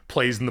that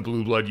plays in the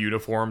blue blood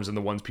uniforms and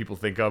the ones people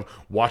think of,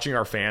 watching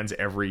our fans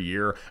every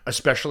year,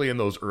 especially in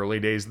those early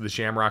days of the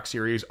Shamrock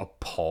Series,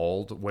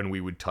 appalled when we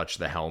would touch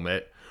the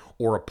helmet,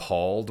 or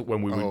appalled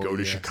when we would go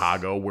to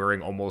Chicago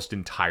wearing almost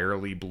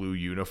entirely blue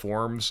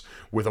uniforms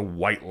with a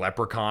white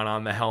leprechaun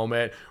on the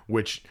helmet,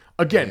 which,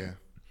 again,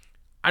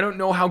 I don't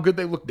know how good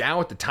they look now.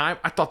 At the time,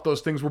 I thought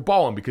those things were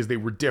balling because they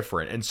were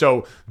different. And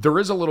so there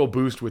is a little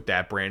boost with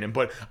that, Brandon.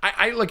 But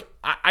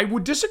I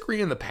would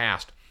disagree in the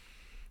past.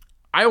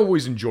 I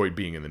always enjoyed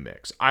being in the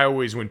mix. I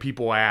always, when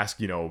people ask,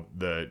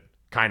 the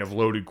kind of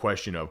loaded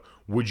question of,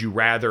 would you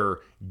rather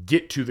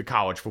get to the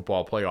college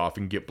football playoff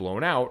and get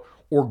blown out,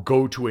 or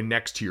go to a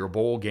next tier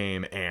bowl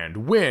game and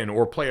win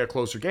or play a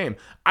closer game,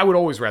 I would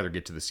always rather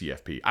get to the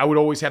CFP. I would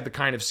always have the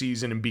kind of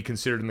season and be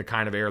considered in the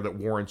kind of air that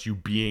warrants you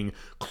being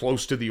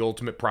close to the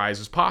ultimate prize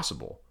as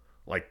possible.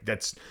 Like,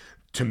 that's,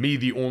 to me,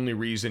 the only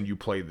reason you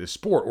play this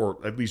sport, or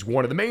at least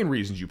one of the main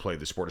reasons you play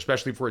this sport,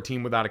 especially for a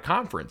team without a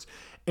conference.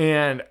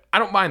 And I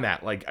don't mind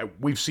that. Like,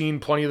 we've seen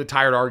plenty of the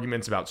tired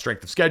arguments about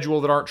strength of schedule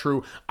that aren't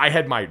true. I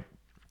had my,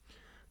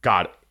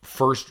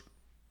 first,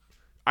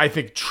 I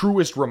think,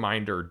 truest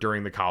reminder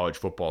during the college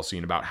football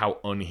scene about how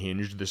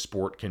unhinged the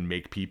sport can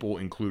make people,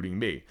 including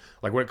me.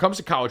 Like, when it comes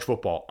to college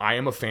football, I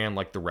am a fan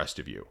like the rest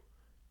of you.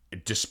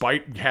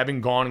 Despite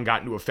having gone and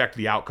gotten to affect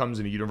the outcomes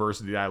in a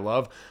university that I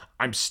love,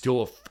 I'm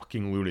still a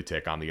fucking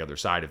lunatic on the other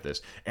side of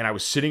this. And I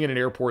was sitting in an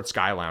airport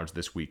sky lounge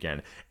this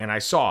weekend, and I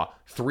saw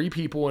 3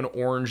 people in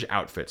orange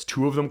outfits.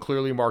 2 of them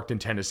clearly marked in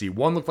Tennessee.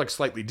 One looked like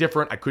slightly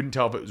different. I couldn't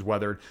tell if it was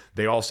weathered.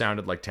 They all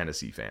sounded like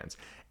Tennessee fans.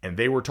 And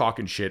they were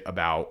talking shit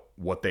about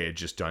what they had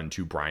just done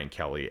to Brian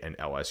Kelly and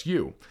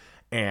LSU.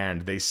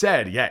 And they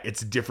said, yeah,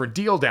 it's a different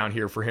deal down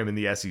here for him in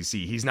the SEC.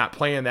 He's not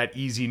playing that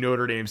easy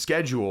Notre Dame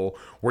schedule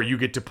where you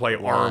get to play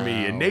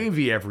Army and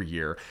Navy every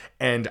year.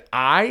 And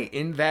I,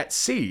 in that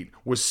seat,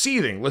 was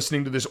seething,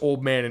 listening to this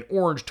old man in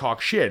orange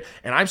talk shit.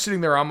 And I'm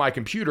sitting there on my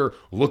computer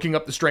looking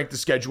up the strength of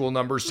schedule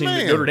numbers, seeing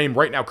that Notre Dame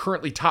right now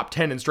currently top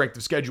 10 in strength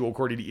of schedule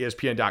according to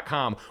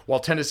ESPN.com, while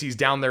Tennessee's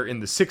down there in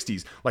the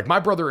 60s. Like, my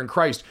brother in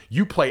Christ,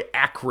 you play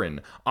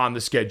Akron on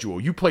the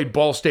schedule. You played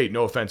Ball State,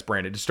 no offense,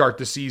 Brandon, to start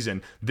the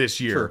season this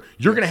year. Sure.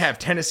 You're going to have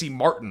Tennessee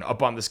Martin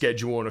up on the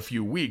schedule in a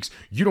few weeks.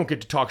 You don't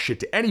get to talk shit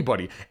to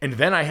anybody. And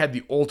then I had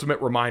the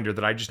ultimate reminder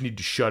that I just need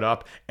to shut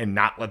up and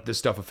not let this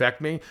stuff affect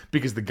me,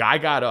 because the guy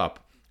got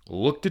up,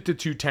 looked at the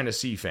 2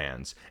 Tennessee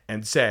fans,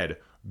 and said,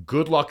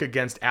 "Good luck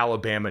against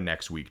Alabama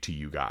next week to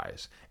you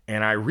guys."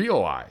 And I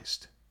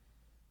realized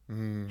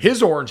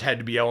his orange had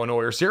to be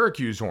Illinois or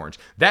Syracuse orange.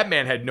 That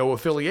man had no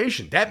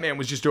affiliation. That man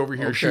was just over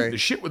here shooting the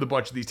shit with a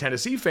bunch of these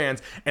Tennessee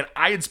fans, and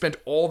I had spent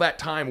all that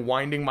time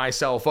winding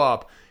myself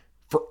up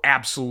for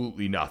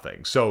absolutely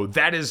nothing. So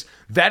that is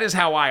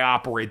how I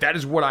operate. That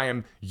is what I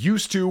am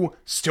used to.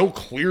 Still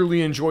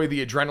clearly enjoy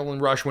the adrenaline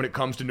rush when it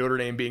comes to Notre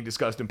Dame being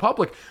discussed in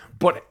public,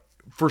 but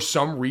for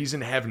some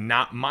reason have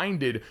not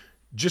minded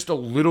just a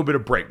little bit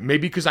of break.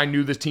 Maybe because I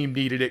knew this team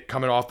needed it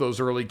coming off those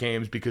early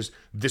games, because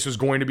this was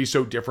going to be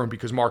so different,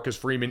 because Marcus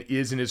Freeman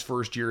is in his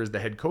first year as the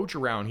head coach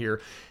around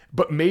here.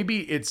 But maybe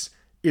it's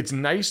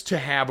nice to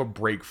have a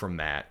break from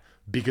that,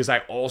 because I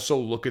also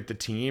look at the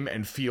team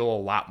and feel a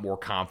lot more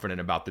confident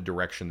about the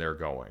direction they're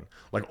going.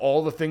 Like,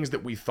 all the things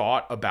that we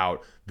thought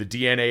about the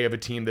DNA of a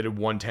team that had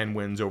won 10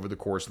 wins over the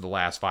course of the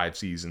last 5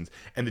 seasons,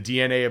 and the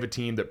DNA of a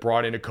team that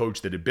brought in a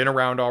coach that had been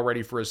around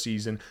already for a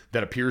season,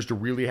 that appears to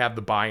really have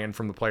the buy-in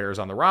from the players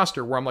on the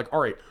roster, where I'm like,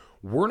 all right,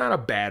 we're not a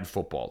bad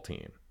football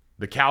team.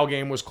 The Cal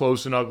game was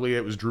close and ugly.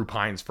 It was Drew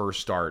Pine's first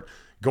start.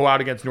 Go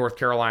out against North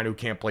Carolina, who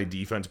can't play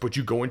defense, but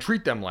you go and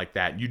treat them like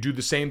that. You do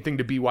the same thing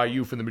to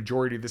BYU for the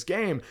majority of this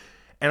game.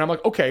 And I'm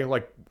like, okay,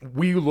 like,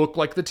 we look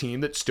like the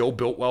team that's still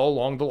built well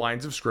along the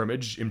lines of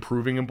scrimmage,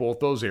 improving in both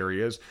those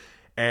areas.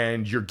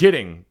 And you're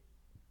getting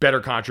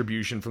better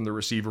contribution from the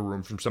receiver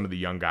room from some of the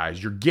young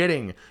guys. You're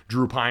getting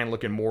Drew Pine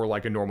looking more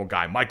like a normal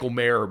guy. Michael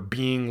Mayer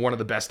being one of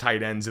the best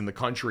tight ends in the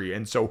country.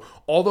 And so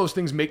all those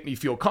things make me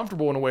feel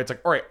comfortable in a way. It's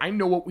like, all right, I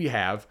know what we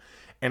have,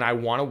 and I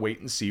want to wait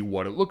and see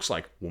what it looks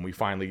like when we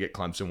finally get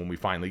Clemson, when we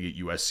finally get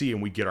USC,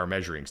 and we get our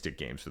measuring stick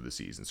games for the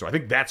season. So I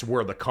think that's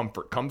where the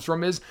comfort comes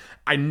from, is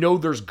I know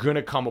there's going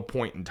to come a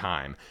point in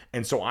time,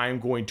 and so I am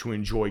going to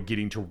enjoy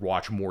getting to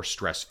watch more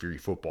stress-free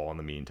football in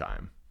the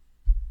meantime.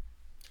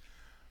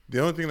 The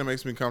only thing that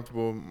makes me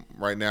comfortable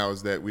right now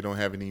is that we don't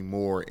have any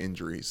more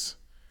injuries,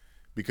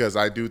 because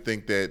I do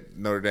think that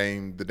Notre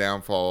Dame, the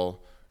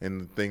downfall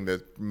and the thing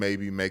that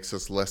maybe makes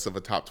us less of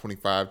a top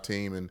 25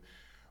 team and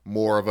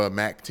more of a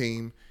MAC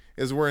team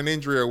is we're an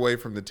injury away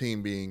from the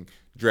team being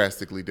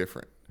drastically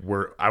different.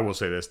 I will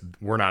say this: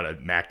 we're not a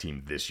MAC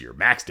team this year.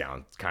 Mac's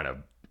down,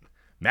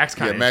 Mac's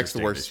Mac's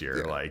interesting the worst this year.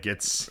 yeah. Like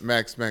it's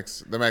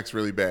the Mac's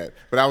really bad.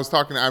 But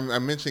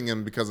I'm mentioning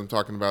him because I'm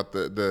talking about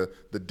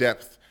the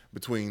depth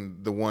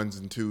between the 1s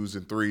and 2s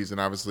and 3s, and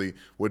obviously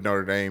with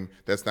Notre Dame,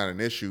 that's not an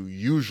issue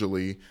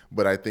usually.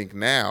 But I think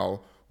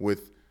now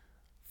with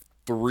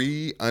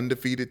 3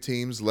 undefeated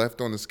teams left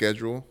on the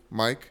schedule,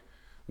 Mike,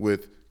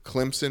 with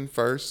Clemson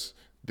first,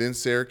 then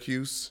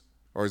Syracuse.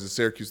 Or is it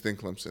Syracuse, then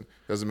Clemson?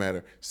 Doesn't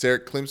matter.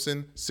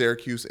 Clemson,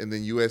 Syracuse, and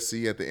then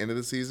USC at the end of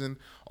the season,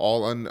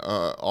 all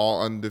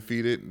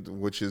undefeated,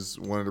 which is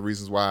one of the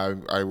reasons why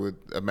I would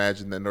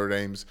imagine that Notre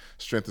Dame's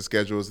strength of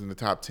schedule is in the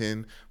top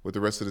 10 with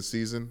the rest of the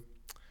season.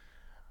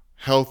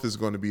 Health is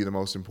going to be the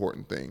most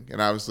important thing. And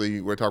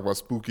obviously, we're talking about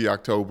spooky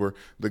October.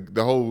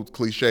 The whole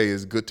cliche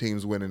is good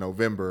teams win in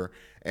November.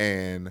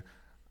 And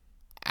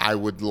I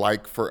would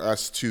like for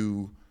us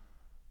to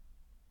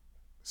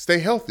stay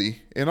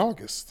healthy in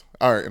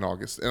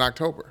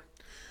October.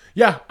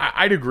 Yeah,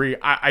 I'd agree.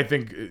 I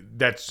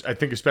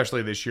think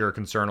especially this year, a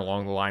concern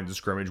along the lines of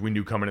scrimmage. We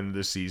knew coming into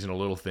this season a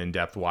little thin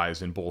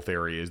depth-wise in both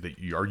areas that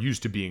you are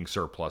used to being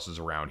surpluses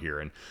around here.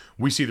 And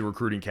we see the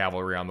recruiting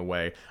cavalry on the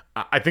way.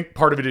 I think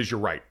part of it is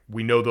you're right.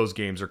 We know those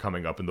games are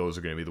coming up, and those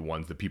are going to be the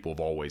ones that people have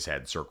always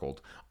had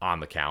circled on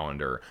the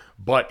calendar.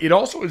 But it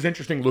also is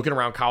interesting looking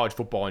around college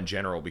football in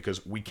general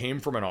because we came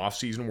from an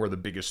offseason where the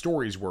biggest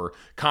stories were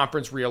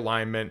conference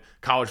realignment,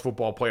 college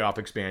football playoff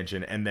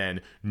expansion, and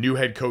then new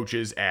head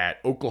coaches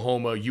at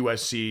Oklahoma,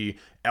 USC,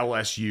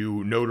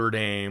 LSU, Notre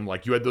Dame.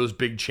 Like you had those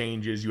big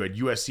changes. You had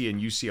USC and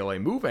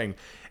UCLA moving.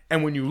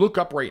 And when you look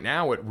up right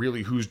now at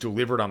really who's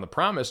delivered on the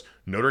promise,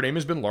 Notre Dame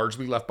has been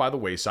largely left by the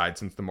wayside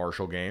since the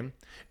Marshall game.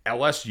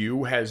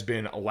 LSU has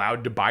been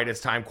allowed to bide its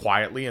time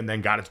quietly and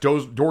then got its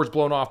doors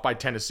blown off by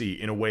Tennessee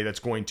in a way that's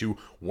going to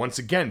once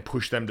again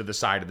push them to the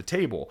side of the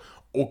table.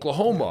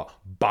 Oklahoma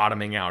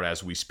bottoming out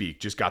as we speak,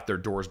 just got their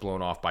doors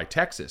blown off by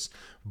Texas.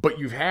 But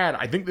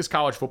I think this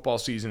college football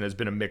season has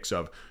been a mix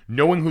of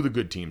knowing who the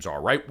good teams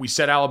are, right? We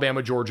set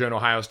Alabama, Georgia, and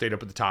Ohio State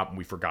up at the top, and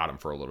we forgot them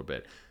for a little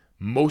bit.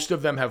 Most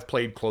of them have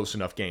played close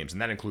enough games,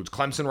 and that includes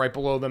Clemson right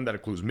below them, that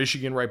includes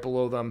Michigan right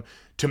below them,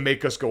 to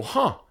make us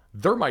go,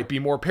 there might be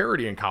more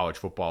parity in college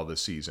football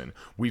this season.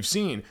 We've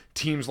seen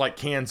teams like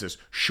Kansas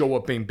show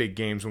up in big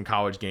games when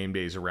college game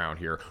days around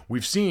here.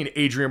 We've seen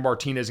Adrian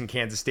Martinez in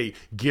Kansas State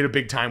get a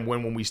big-time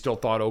win when we still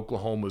thought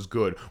Oklahoma was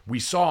good. We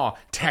saw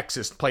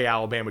Texas play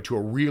Alabama to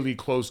a really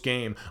close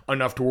game,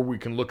 enough to where we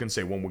can look and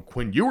say, when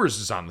Quinn Ewers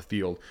is on the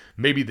field,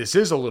 maybe this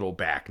is a little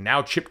back.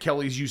 Now Chip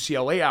Kelly's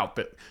UCLA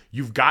outfit.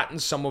 You've gotten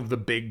some of the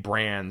big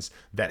brands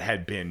that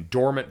had been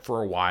dormant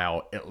for a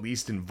while, at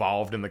least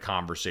involved in the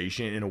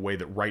conversation in a way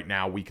that right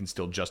now we can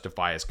still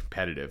justify as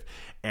competitive.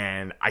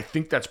 And I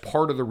think that's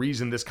part of the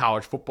reason this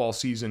college football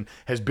season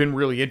has been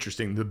really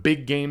interesting. The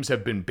big games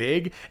have been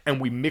big,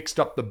 and we mixed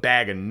up the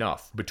bag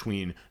enough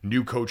between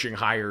new coaching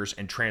hires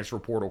and transfer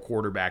portal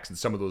quarterbacks and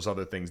some of those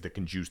other things that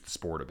can juice the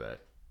sport a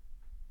bit.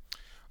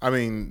 I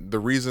mean, the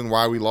reason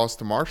why we lost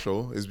to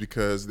Marshall is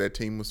because that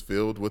team was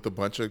filled with a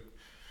bunch of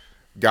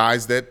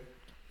guys that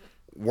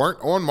weren't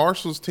on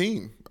Marshall's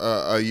team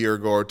a year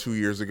ago or 2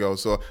 years ago.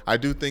 So I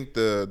do think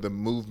the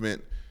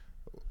movement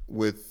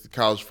with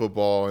college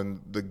football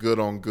and the good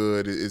on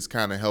good is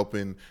kind of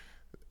helping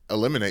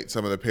eliminate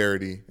some of the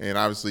parity. And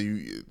obviously,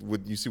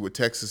 you see what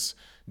Texas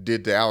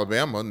did to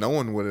Alabama. No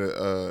one would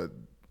have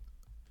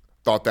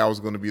thought that was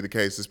going to be the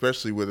case,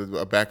 especially with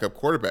a backup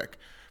quarterback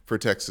for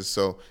Texas.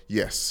 So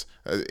yes,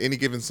 any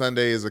given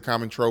Sunday is a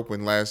common trope.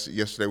 And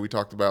yesterday we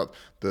talked about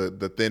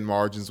the thin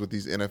margins with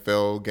these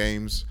NFL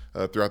games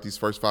throughout these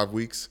first 5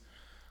 weeks.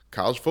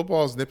 College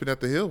football is nipping at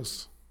the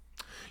heels.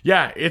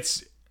 Yeah,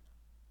 it's,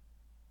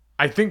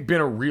 I think,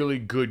 been a really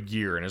good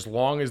year. And as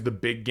long as the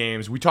big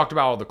games, we talked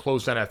about all the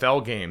close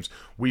NFL games,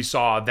 we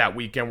saw that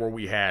weekend where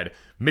we had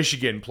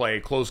Michigan play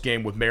a close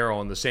game with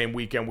Maryland. The same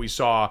weekend we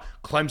saw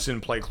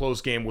Clemson play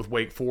close game with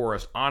Wake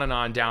Forest, on and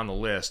on down the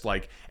list.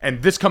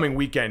 And this coming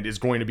weekend is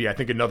going to be, I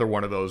think, another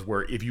one of those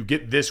where if you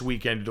get this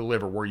weekend to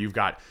deliver, where you've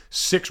got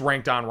 6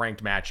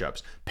 ranked-on-ranked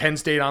matchups, Penn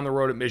State on the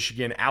road at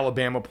Michigan,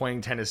 Alabama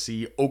playing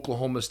Tennessee,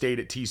 Oklahoma State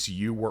at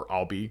TCU, where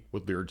I'll be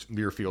with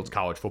Learfield's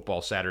college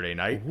football Saturday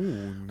night.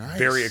 Ooh, nice.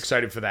 Very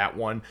excited for that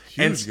one.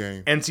 Huge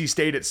game. NC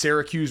State at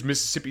Syracuse,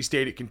 Mississippi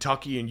State at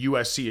Kentucky, and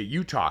USC at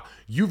Utah.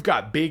 You've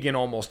got big in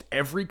almost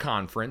every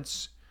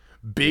conference,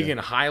 big in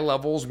high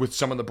levels with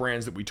some of the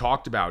brands that we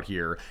talked about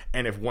here.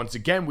 And if once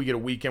again we get a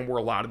weekend where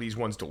a lot of these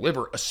ones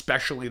deliver,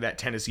 especially that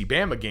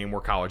Tennessee-Bama game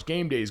where College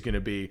Game Day is going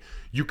to be,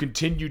 you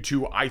continue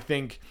to, I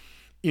think,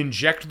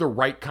 inject the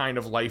right kind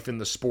of life in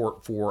the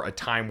sport for a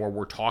time where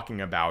we're talking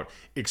about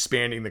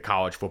expanding the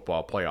college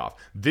football playoff.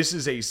 This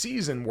is a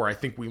season where I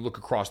think we look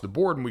across the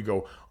board and we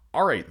go,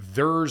 all right,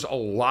 there's a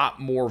lot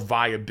more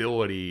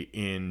viability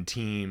in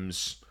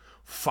teams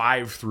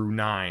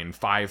 5-9,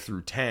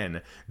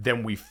 5-10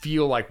 than we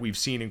feel like we've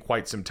seen in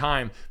quite some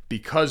time,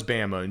 because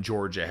Bama and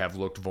Georgia have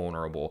looked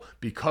vulnerable,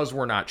 because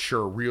we're not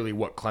sure really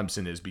what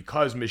Clemson is,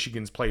 because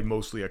Michigan's played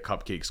mostly a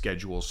cupcake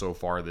schedule so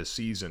far this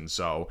season.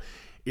 So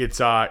it's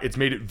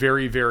made it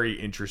very, very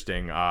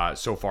interesting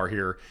so far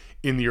here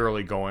in the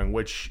early going,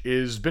 which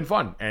has been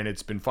fun. And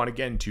it's been fun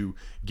again to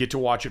get to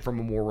watch it from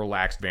a more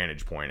relaxed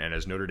vantage point. And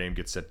as Notre Dame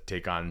gets set to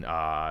take on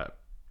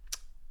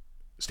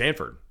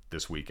Stanford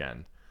this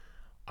weekend,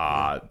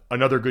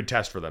 another good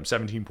test for them.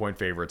 17-point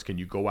favorites. Can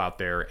you go out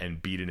there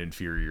and beat an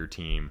inferior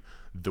team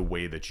the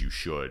way that you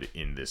should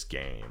in this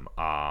game?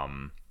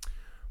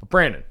 But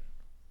Brandon,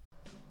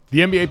 the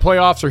NBA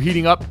playoffs are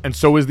heating up, and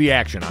so is the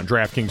action on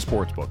DraftKings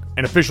Sportsbook,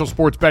 an official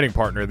sports betting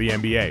partner of the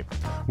NBA.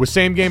 With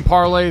same-game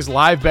parlays,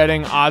 live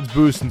betting, odds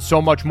boosts, and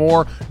so much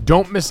more,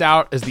 don't miss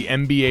out as the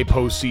NBA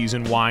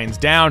postseason winds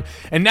down.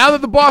 And now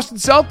that the Boston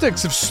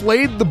Celtics have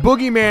slayed the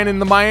boogeyman in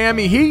the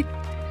Miami Heat,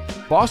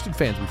 Boston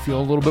fans, we feel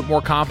a little bit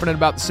more confident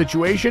about the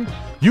situation.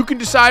 You can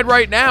decide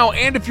right now,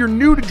 and if you're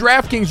new to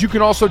DraftKings, you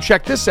can also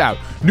check this out.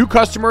 New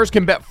customers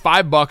can bet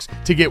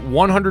 $5 to get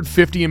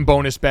 $150 in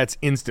bonus bets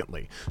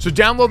instantly. So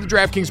download the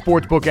DraftKings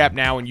Sportsbook app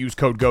now and use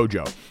code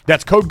GOJO.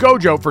 That's code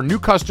GOJO for new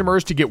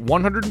customers to get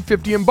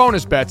 $150 in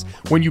bonus bets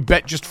when you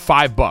bet just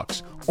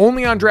 $5.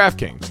 Only on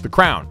DraftKings. The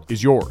crown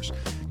is yours.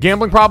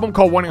 Gambling problem?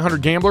 Call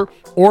 1-800-GAMBLER.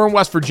 Or in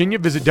West Virginia,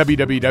 visit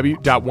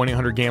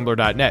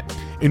www.1800gambler.net.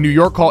 In New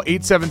York, call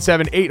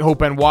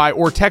 877-8-HOPE-NY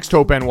or text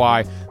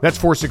HOPE-NY. That's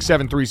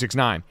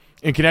 467-369.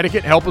 In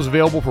Connecticut, help is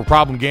available for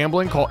problem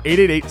gambling. Call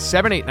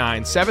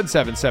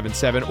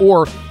 888-789-7777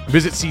 or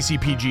visit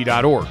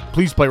ccpg.org.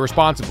 Please play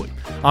responsibly.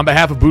 On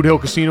behalf of Boot Hill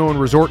Casino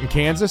and Resort in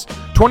Kansas,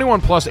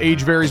 21 plus,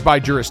 age varies by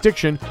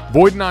jurisdiction,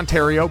 void in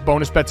Ontario.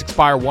 Bonus bets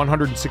expire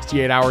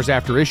 168 hours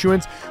after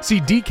issuance. See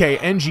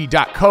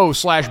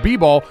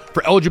dkng.co/bball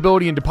for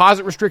eligibility and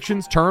deposit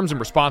restrictions, terms, and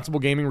responsible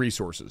gaming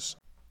resources.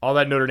 All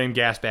that Notre Dame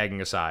gas bagging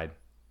aside,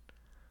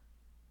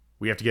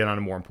 we have to get on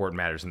to more important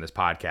matters in this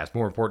podcast,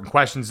 more important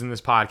questions in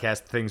this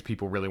podcast, things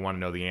people really want to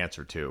know the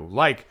answer to.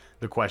 Like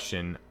the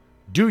question,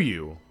 do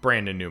you,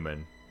 Brandon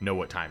Newman, know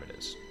what time it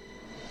is?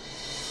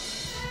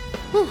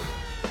 Whew.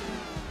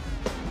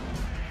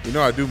 You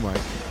know I do, Mike.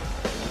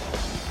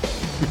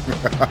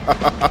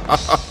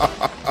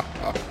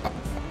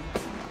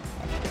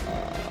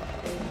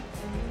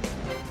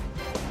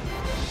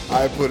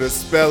 I put a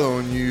spell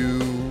on you,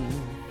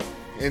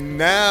 and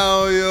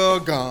now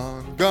you're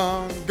gone,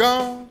 gone,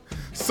 gone.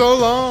 So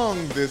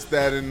long, this,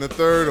 that, and the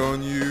third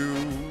on you.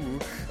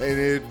 And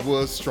it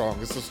was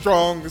strong, it's so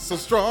strong, it's so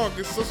strong,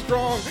 it's so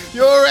strong.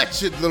 Your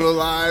wretched little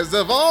lives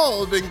have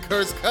all been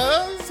cursed,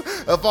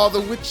 cause of all the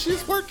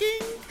witches working.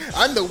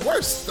 I'm the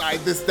worst, I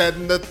this, that,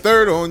 and the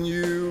third on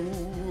you.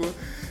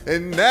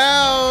 And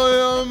now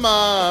you're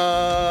mine.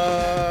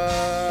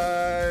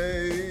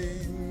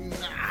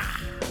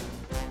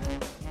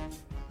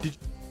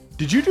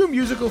 Did you do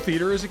musical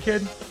theater as a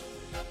kid?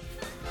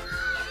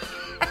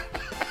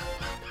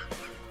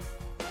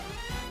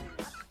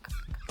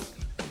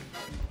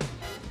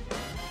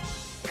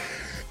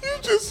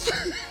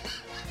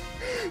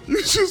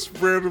 You just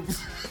randomly.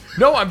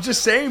 No, I'm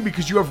just saying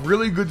because you have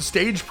really good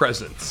stage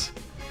presence.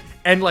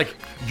 And, like,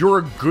 you're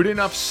a good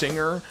enough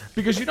singer.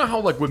 Because you know how,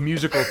 like, with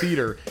musical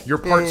theater, you're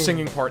part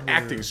singing, part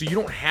acting. So you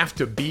don't have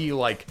to be,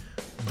 like,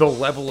 the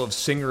level of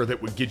singer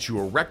that would get you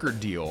a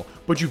record deal.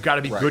 But you've got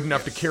to be good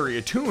enough to carry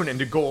a tune and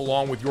to go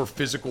along with your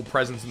physical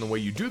presence and the way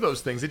you do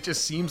those things. It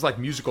just seems like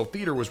musical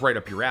theater was right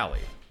up your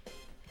alley.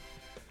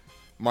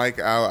 Mike,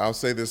 I'll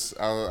say this.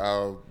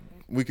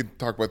 We can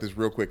talk about this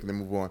real quick and then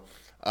move on.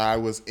 I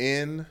was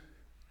Into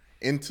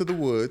the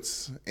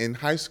Woods in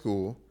high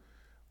school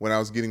when I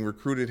was getting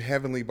recruited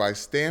heavily by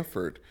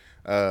Stanford.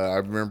 I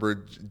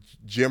remember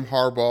Jim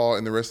Harbaugh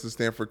and the rest of the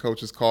Stanford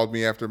coaches called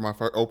me after my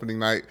opening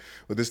night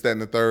with this, that,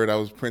 and the third. I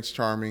was Prince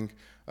Charming.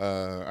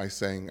 I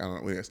sang, I don't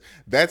know what it is.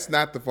 That's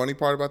not the funny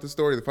part about the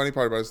story. The funny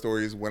part about the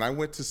story is when I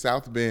went to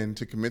South Bend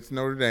to commit to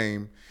Notre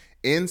Dame,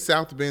 in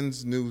South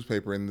Bend's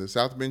newspaper, in the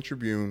South Bend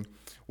Tribune,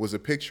 was a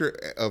picture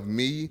of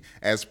me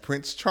as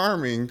Prince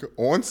Charming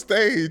on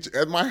stage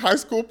at my high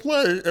school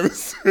play. And it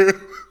said,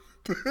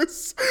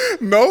 this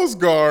nose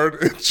guard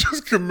is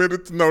just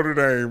committed to Notre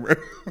Dame. And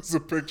it was a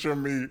picture of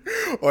me,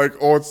 like,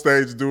 on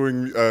stage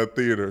doing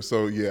theater.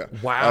 So, yeah.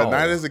 Wow.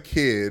 Not as a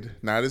kid,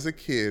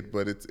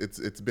 but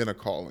it's been a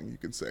calling, you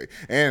could say.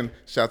 And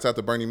shouts out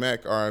to Bernie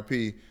Mac,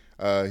 R.I.P.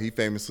 He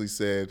famously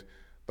said,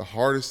 the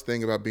hardest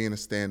thing about being a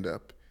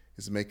stand-up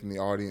is making the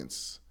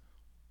audience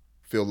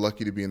feel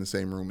lucky to be in the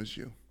same room as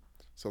you.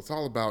 So it's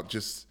all about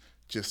just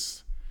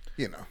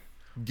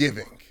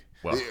giving,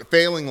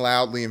 failing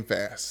loudly and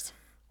fast.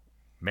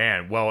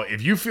 Man, well,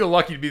 if you feel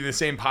lucky to be in the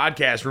same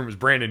podcast room as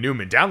Brandon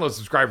Newman, download,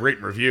 subscribe, rate,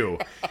 and review,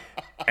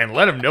 and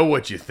let him know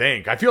what you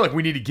think. I feel like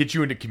we need to get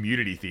you into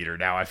community theater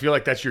now. I feel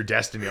like that's your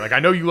destiny. Like, I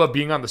know you love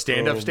being on the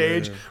stand-up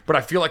stage, man, but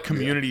I feel like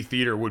community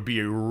theater would be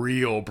a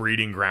real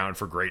breeding ground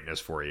for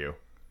greatness for you.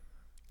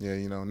 Yeah,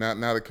 now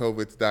that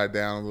COVID's died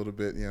down a little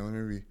bit,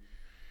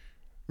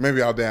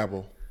 maybe I'll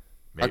dabble.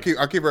 Maybe.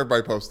 I'll keep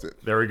everybody posted.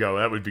 There we go.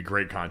 That would be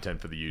great content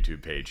for the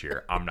YouTube page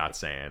here. I'm not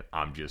saying.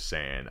 I'm just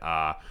saying.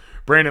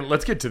 Brandon,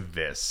 let's get to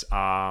this.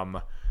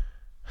 Brett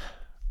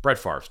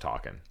Favre's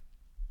talking.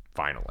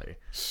 Finally.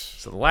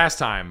 So the last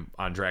time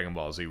on Dragon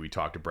Ball Z we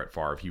talked to Brett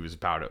Favre, he was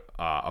about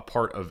a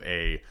part of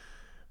a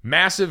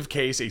massive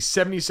case, a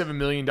 $77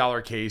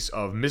 million case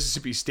of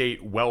Mississippi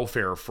State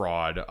welfare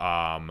fraud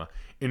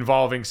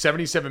involving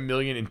 $77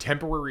 million in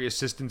temporary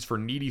assistance for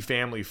needy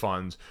family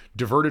funds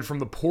diverted from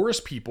the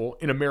poorest people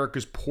in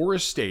America's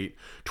poorest state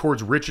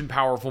towards rich and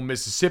powerful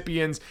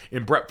Mississippians.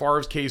 In Brett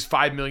Favre's case,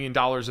 $5 million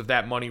of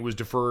that money was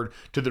deferred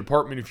to the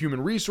Department of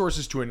Human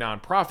Resources, to a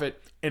nonprofit,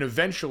 and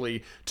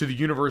eventually to the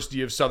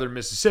University of Southern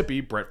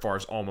Mississippi, Brett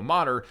Favre's alma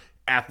mater,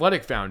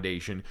 Athletic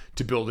Foundation,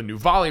 to build a new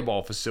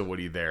volleyball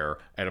facility there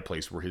at a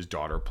place where his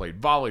daughter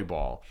played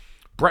volleyball.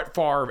 Brett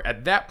Favre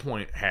at that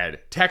point had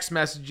text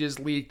messages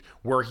leaked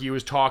where he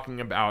was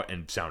talking about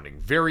and sounding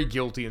very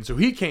guilty. And so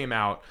he came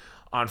out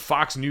on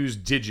Fox News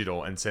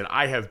Digital and said,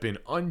 I have been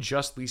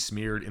unjustly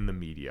smeared in the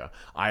media.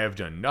 I have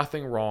done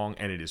nothing wrong,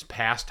 and it is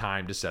past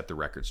time to set the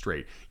record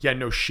straight. Yeah,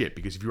 no shit,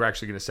 because if you were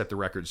actually going to set the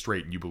record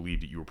straight and you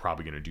believed it, you were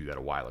probably going to do that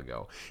a while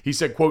ago. He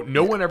said, quote,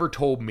 no one ever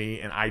told me,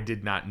 and I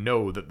did not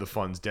know that the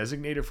funds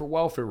designated for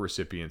welfare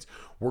recipients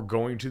were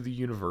going to the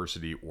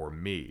university or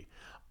me.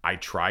 I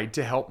tried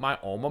to help my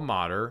alma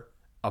mater,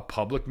 a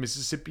public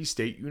Mississippi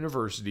State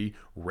University,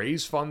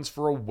 raise funds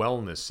for a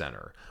wellness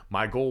center.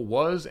 My goal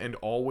was and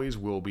always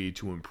will be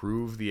to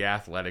improve the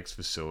athletics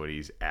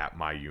facilities at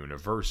my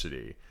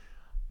university.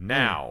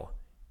 Now,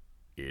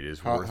 it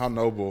is worth... How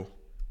noble.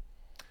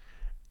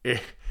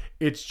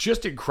 It's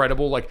just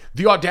incredible. Like,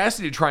 the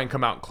audacity to try and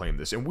come out and claim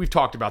this. And we've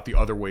talked about the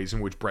other ways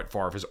in which Brett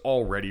Favre has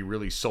already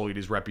really sullied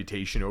his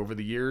reputation over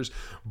the years.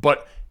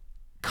 But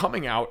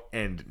coming out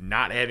and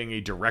not having a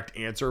direct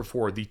answer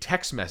for the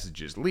text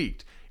messages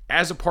leaked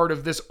as a part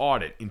of this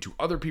audit into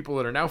other people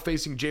that are now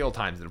facing jail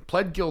times that have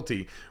pled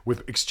guilty,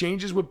 with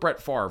exchanges with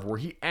Brett Favre where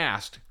he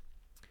asked,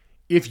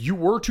 if you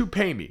were to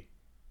pay me,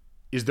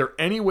 is there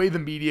any way the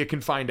media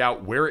can find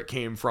out where it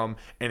came from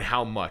and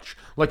how much?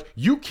 Like,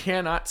 you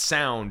cannot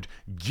sound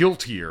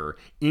guiltier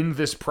in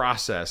this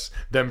process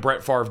than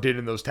Brett Favre did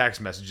in those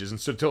text messages. And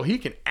so until he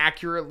can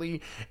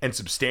accurately and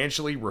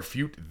substantially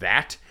refute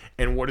that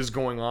and what is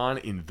going on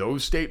in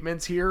those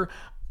statements here,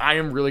 I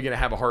am really going to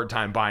have a hard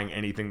time buying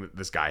anything that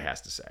this guy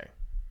has to say.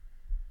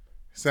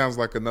 Sounds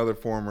like another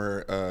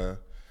former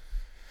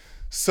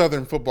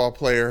Southern football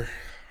player,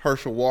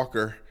 Herschel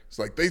Walker. It's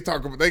like they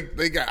talk about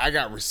I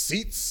got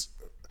receipts.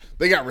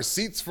 They got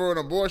receipts for an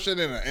abortion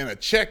and a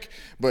check,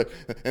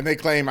 and they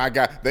claim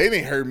they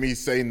didn't hear me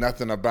say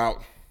nothing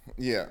about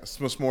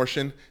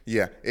smortion.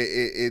 Yeah,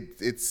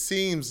 it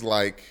seems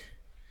like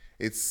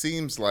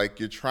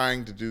you're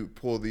trying to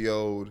pull the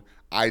old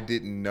I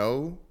didn't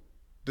know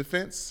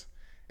defense.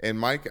 And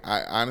Mike,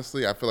 I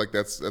honestly feel like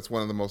that's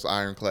one of the most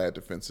ironclad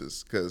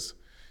defenses, because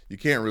you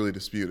can't really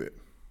dispute it.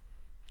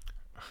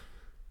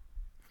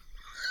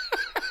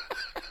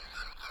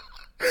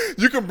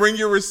 You can bring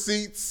your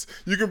receipts,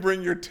 you can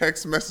bring your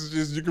text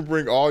messages, you can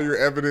bring all your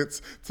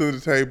evidence to the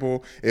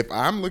table. If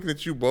I'm looking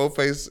at you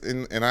bold-faced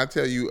and I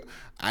tell you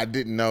I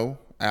didn't know,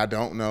 I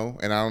don't know,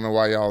 and I don't know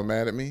why y'all are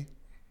mad at me,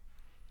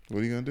 what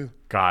are you going to do?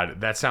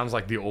 God, that sounds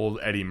like the old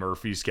Eddie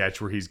Murphy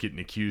sketch where he's getting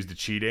accused of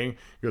cheating.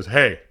 He goes,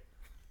 hey,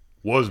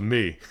 was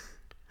me.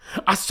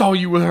 I saw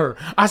you with her.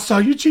 I saw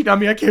you cheating on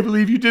me. I can't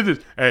believe you did this.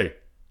 Hey,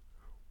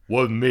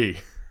 wasn't me.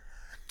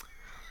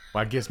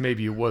 Well, I guess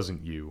maybe it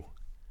wasn't you.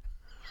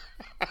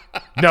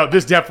 No,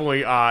 this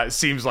definitely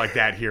seems like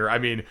that here. I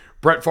mean,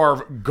 Brett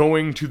Favre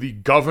going to the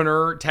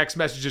governor, text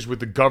messages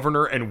with the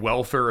governor and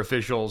welfare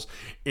officials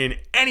in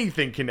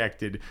anything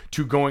connected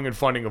to going and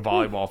funding a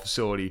volleyball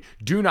facility.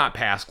 Do not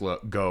pass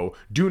go.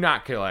 Do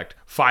not collect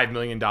 $5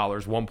 million,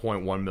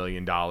 $1.1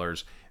 million.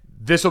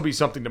 This will be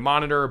something to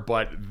monitor,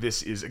 but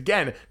this is,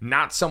 again,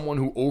 not someone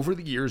who over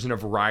the years in a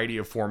variety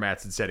of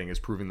formats and settings has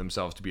proven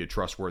themselves to be a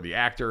trustworthy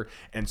actor.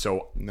 And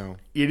so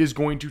it is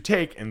going to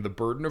take, and the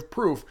burden of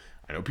proof,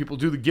 I know people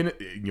do the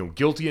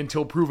guilty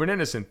until proven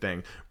innocent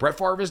thing. Brett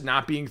Favre is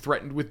not being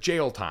threatened with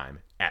jail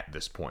time at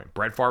this point.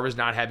 Brett Favre is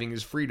not having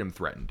his freedom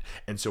threatened.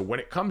 And so when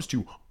it comes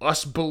to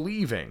us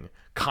believing,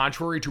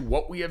 contrary to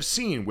what we have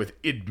seen with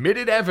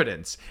admitted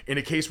evidence in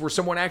a case where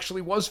someone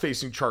actually was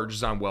facing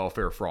charges on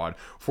welfare fraud,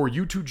 for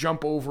you to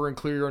jump over and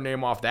clear your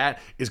name off that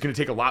is going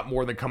to take a lot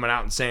more than coming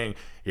out and saying,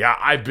 yeah,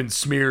 I've been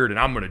smeared and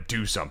I'm going to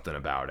do something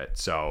about it.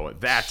 So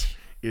that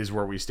is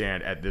where we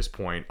stand at this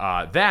point.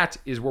 That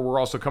is where we're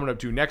also coming up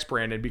to next,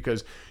 Brandon,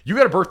 because you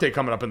got a birthday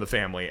coming up in the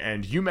family,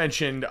 and you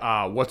mentioned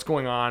what's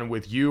going on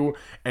with you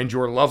and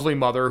your lovely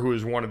mother, who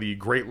is one of the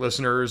great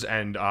listeners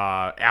and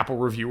Apple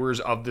reviewers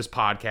of this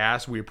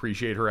podcast. We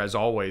appreciate her as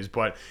always,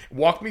 but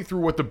walk me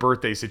through what the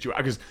birthday situation,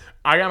 because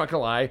I'm not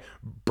gonna lie,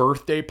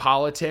 birthday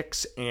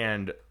politics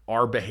and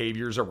our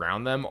behaviors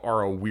around them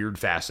are a weird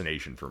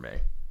fascination for me.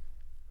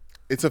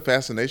 It's a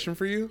fascination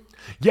for you?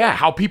 Yeah,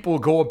 how people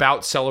go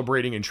about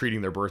celebrating and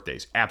treating their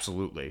birthdays.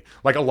 Absolutely.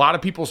 Like, a lot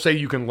of people say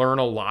you can learn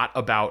a lot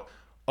about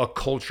a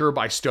culture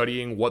by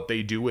studying what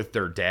they do with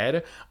their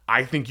dead,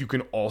 I think you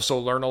can also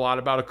learn a lot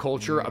about a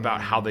culture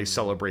about how they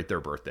celebrate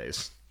their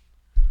birthdays.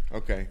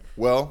 Okay.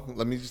 Well,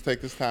 let me just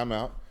take this time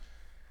out.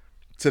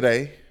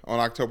 Today, on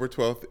October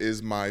 12th,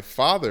 is my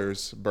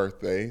father's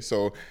birthday.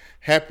 So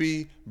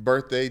happy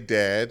birthday,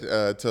 Dad,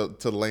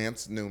 to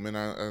Lance Newman.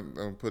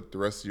 I'll put the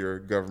rest of your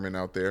government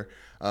out there.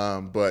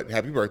 But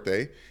happy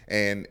birthday.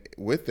 And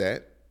with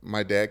that,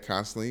 my dad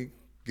constantly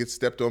gets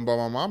stepped on by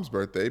my mom's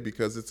birthday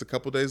because it's a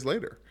couple days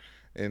later.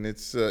 And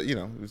it's, I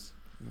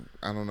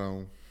don't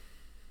know.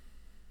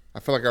 I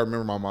feel like I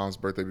remember my mom's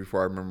birthday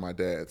before I remember my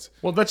dad's.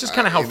 Well, that's just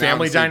kind of how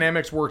family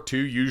dynamics work too.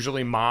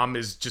 Usually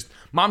mom's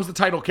the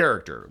title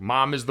character.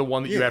 Mom is the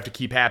one that you have to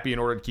keep happy in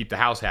order to keep the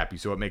house happy,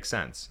 so it makes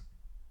sense.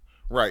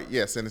 Right,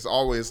 yes. And it's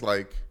always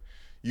like,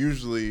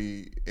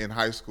 usually in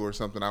high school or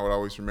something, I would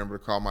always remember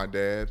to call my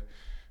dad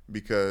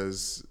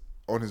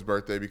on his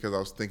birthday because I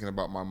was thinking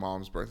about my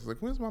mom's birthday. It's like,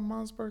 when's my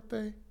mom's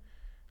birthday?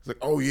 It's like,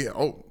 oh yeah,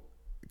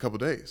 a couple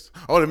days.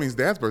 Oh, that means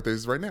Dad's birthday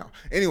is right now.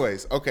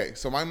 Anyways, okay,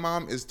 so my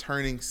mom is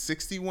turning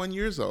 61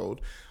 years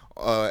old.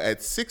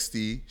 At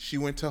 60, she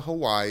went to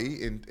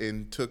Hawaii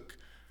and took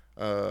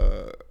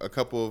a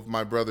couple of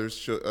my brother's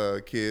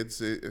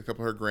kids, a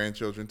couple of her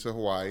grandchildren to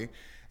Hawaii.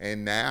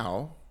 And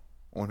now,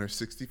 on her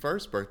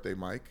 61st birthday,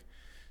 Mike,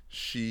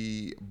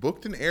 she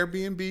booked an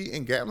Airbnb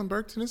in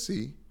Gatlinburg,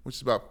 Tennessee, which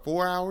is about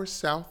 4 hours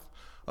south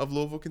of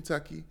Louisville,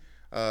 Kentucky,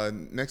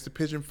 next to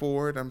Pigeon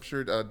Forge. I'm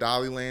sure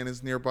Dollyland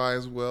is nearby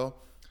as well.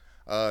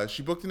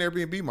 She booked an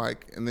Airbnb,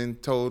 Mike, and then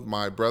told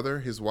my brother,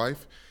 his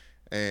wife,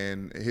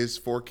 and his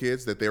 4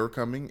 kids that they were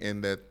coming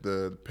and that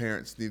the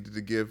parents needed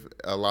to give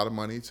a lot of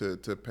money to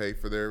pay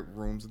for their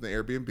rooms in the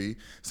Airbnb.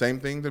 Same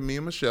thing to me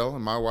and Michelle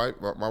and my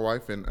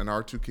wife and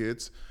our 2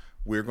 kids.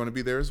 We're going to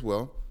be there as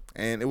well.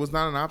 And it was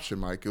not an option,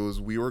 Mike.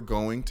 We were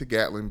going to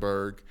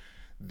Gatlinburg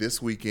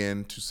this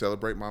weekend to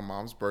celebrate my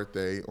mom's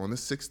birthday on the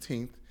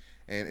 16th.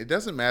 And it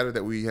doesn't matter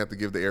that we have to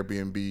give the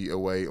Airbnb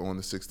away on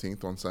the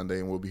 16th on Sunday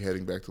and we'll be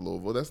heading back to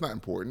Louisville. That's not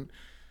important.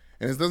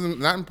 And it's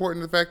not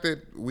important the fact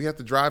that we have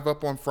to drive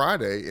up on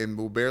Friday and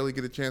we'll barely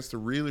get a chance to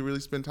really, really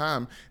spend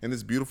time in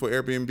this beautiful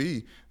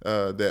Airbnb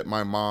that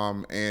my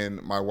mom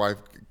and my wife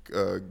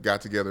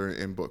got together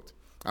and booked.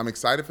 I'm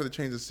excited for the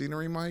change of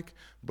scenery, Mike,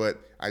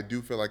 but I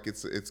do feel like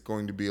it's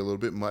going to be a little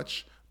bit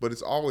much, but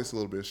it's always a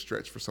little bit of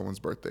stretch for someone's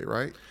birthday,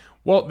 right?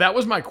 Well, that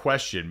was my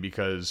question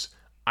because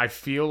I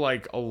feel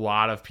like a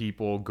lot of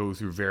people go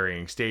through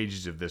varying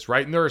stages of this,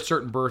 right? And there are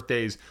certain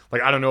birthdays,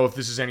 like I don't know if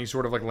this is any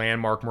sort of like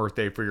landmark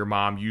birthday for your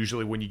mom,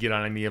 usually when you get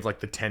on any of like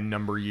the 10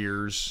 number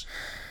years.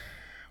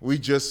 We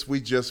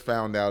just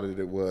found out that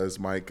it was,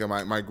 Mike.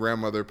 My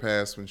grandmother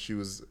passed when she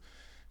was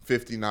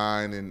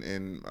 59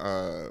 and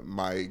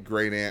my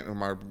great aunt and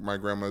my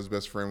grandmother's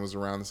best friend was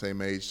around the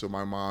same age. So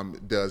my mom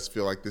does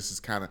feel like this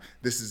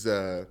is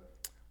a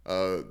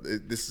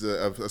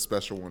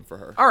special one for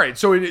her. All right,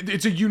 so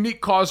it's a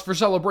unique cause for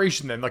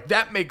celebration then. Like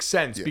that makes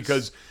sense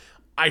because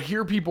I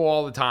hear people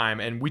all the time,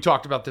 and we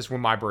talked about this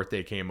when my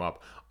birthday came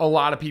up. A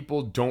lot of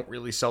people don't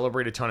really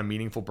celebrate a ton of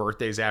meaningful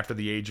birthdays after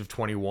the age of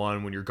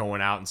 21 when you're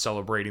going out and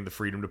celebrating the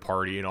freedom to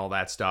party and all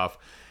that stuff.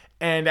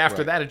 And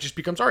after that, it just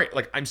becomes, all right,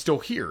 like, I'm still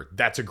here.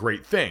 That's a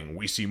great thing.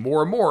 We see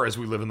more and more as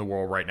we live in the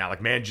world right now.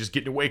 Like, man, just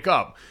getting to wake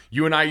up.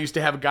 You and I used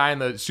to have a guy in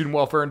the Student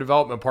Welfare and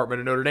Development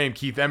Department at Notre Dame,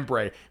 Keith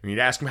Embray. When you'd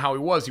ask him how he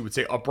was, he would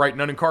say upright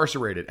and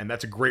unincarcerated. And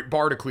that's a great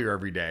bar to clear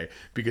every day.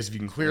 Because if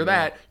you can clear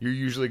that, you're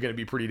usually going to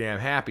be pretty damn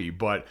happy.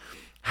 But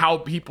how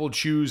people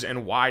choose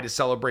and why to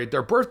celebrate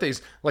their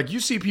birthdays. Like, you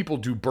see people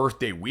do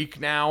birthday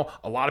week now.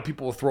 A lot of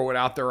people will throw it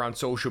out there on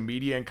social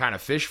media and kind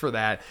of fish for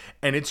that.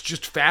 And it's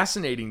just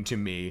fascinating to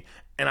me.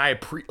 And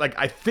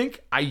I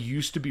think I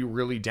used to be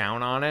really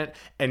down on it,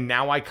 and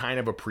now I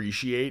kind of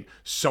appreciate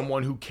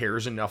someone who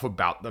cares enough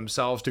about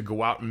themselves to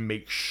go out and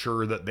make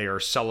sure that they are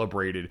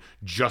celebrated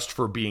just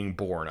for being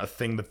born, a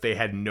thing that they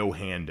had no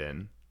hand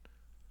in.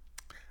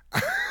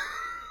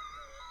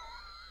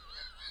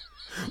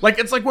 Like,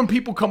 it's like when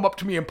people come up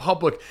to me in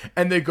public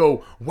and they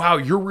go, wow,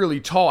 you're really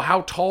tall.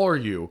 How tall are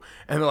you?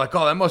 And they're like,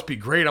 oh, that must be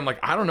great. I'm like,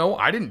 I don't know.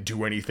 I didn't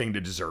do anything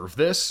to deserve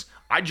this.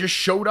 I just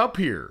showed up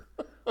here.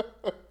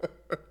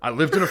 I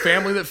lived in a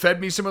family that fed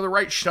me some of the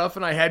right stuff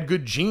and I had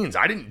good genes.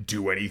 I didn't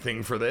do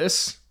anything for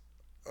this.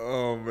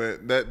 Oh,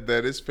 man,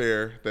 that is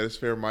fair. That is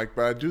fair, Mike.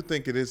 But I do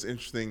think it is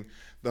interesting,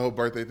 the whole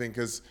birthday thing,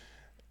 because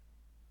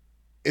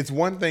it's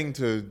one thing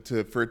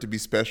for it to be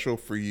special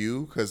for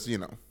you because, you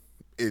know,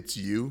 it's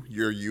you,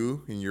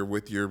 and you're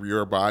with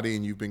your body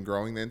and you've been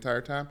growing the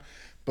entire time.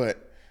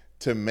 But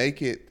to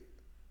make it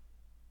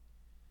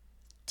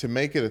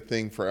a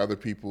thing for other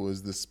people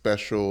is the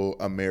special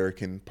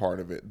American part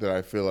of it that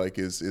I feel like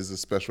is a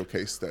special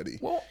case study.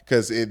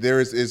 Because there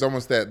is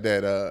almost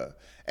that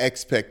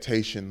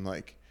expectation,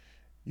 like,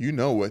 you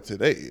know what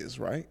today is,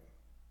 right?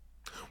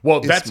 Well,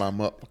 it's my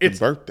motherfucking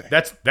birthday.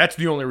 That's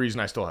the only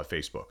reason I still have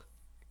Facebook.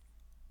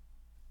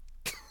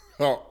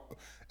 Oh,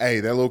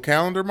 hey, that little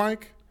calendar,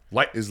 Mike,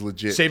 is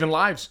legit. Saving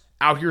lives.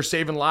 Out here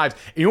saving lives.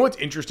 And you know what's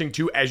interesting,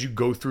 too, as you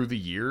go through the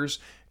years,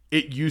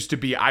 it used to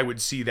be I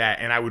would see that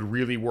and I would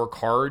really work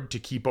hard to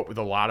keep up with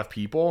a lot of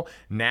people.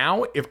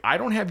 Now, if I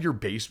don't have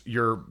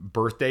your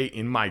birthday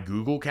in my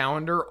Google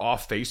Calendar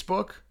off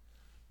Facebook,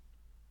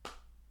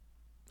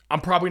 I'm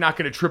probably not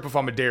going to trip if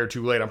I'm a day or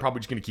two late. I'm probably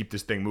just going to keep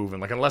this thing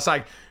moving. Like, unless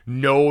I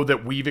know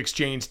that we've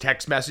exchanged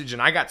text message,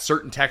 and I got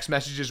certain text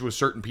messages with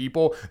certain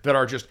people that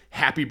are just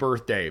happy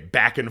birthday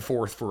back and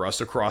forth for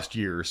us across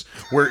years,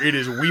 where it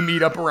is we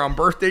meet up around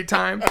birthday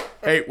time.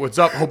 Hey, what's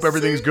up? Hope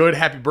everything's good.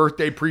 Happy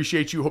birthday.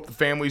 Appreciate you. Hope the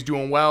family's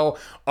doing well.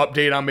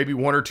 Update on maybe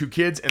 1 or 2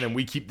 kids, and then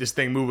we keep this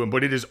thing moving.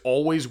 But it is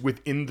always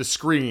within the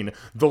screen,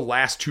 the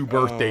last 2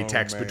 birthday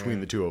texts between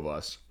the 2 of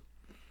us.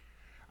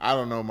 I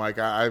don't know, Mike.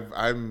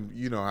 I'm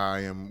you know how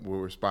I am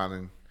with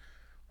responding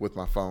with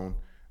my phone.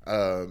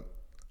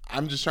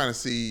 I'm just trying to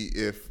see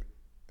if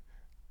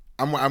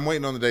I'm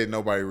waiting on the day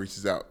nobody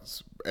reaches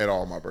out at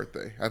all on my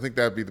birthday. I think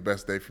that'd be the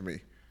best day for me.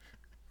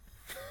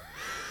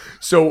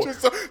 So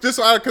because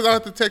I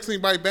have to text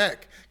anybody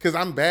back, because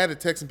I'm bad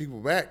at texting people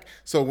back.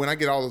 So when I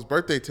get all those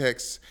birthday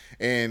texts,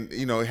 and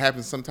it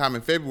happens sometime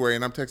in February,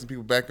 and I'm texting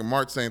people back in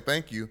March saying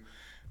thank you,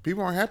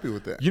 people aren't happy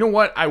with that. You know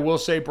what I will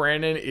say,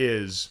 Brandon,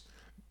 is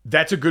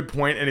that's a good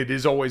point, and it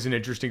is always an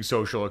interesting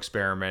social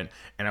experiment.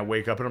 And I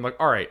wake up and I'm like,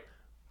 all right,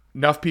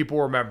 enough people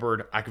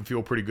remembered. I can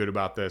feel pretty good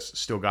about this.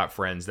 Still got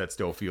friends. That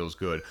still feels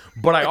good.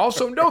 But I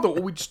also know that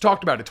what we just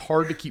talked about, it's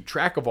hard to keep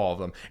track of all of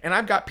them. And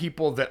I've got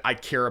people that I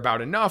care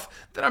about enough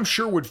that I'm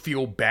sure would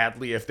feel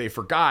badly if they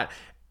forgot.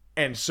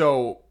 And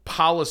so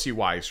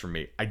policy-wise for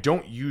me, I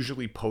don't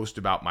usually post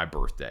about my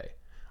birthday.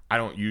 I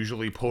don't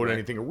usually put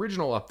anything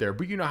original up there,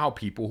 but you know how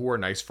people who are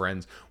nice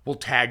friends will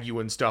tag you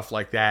and stuff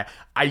like that.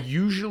 I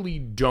usually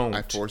don't.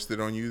 I forced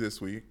it on you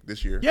this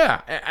year.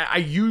 Yeah, I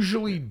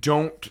usually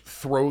don't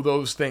throw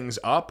those things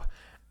up.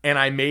 And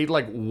I made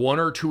like 1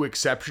 or 2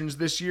 exceptions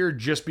this year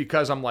just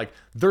because I'm like,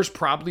 there's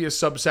probably a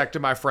subsect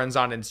of my friends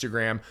on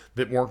Instagram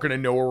that weren't going to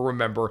know or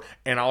remember,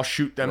 and I'll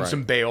shoot them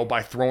some bail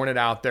by throwing it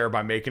out there,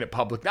 by making it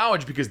public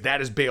knowledge, because that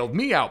has bailed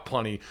me out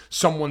plenty.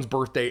 Someone's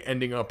birthday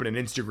ending up in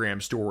an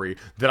Instagram story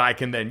that I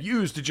can then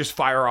use to just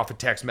fire off a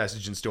text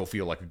message and still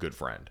feel like a good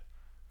friend.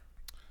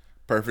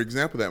 Perfect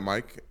example of that,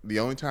 Mike. The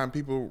only time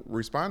people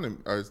respond to,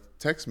 or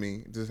text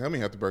me to tell me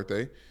happy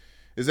birthday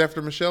is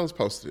after Michelle's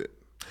posted it.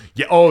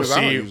 Yeah. Oh,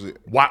 see,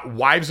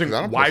 wives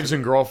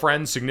and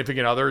girlfriends,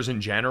 significant others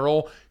in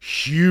general,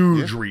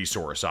 huge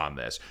resource on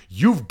this.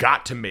 You've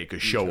got to make a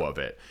show of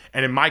it.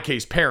 And in my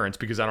case, parents,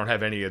 because I don't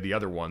have any of the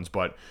other ones,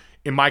 but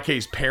in my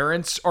case,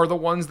 parents are the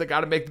ones that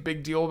got to make the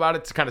big deal about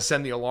it to kind of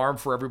send the alarm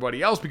for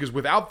everybody else, because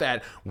without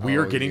that, we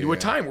are getting to a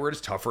time where it's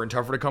tougher and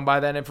tougher to come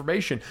by that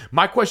information.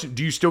 My question,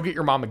 do you still get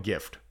your mom a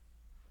gift?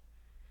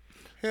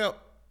 Hell.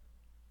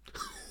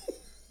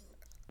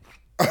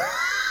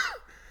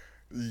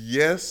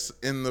 Yes,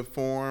 in the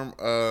form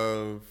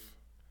of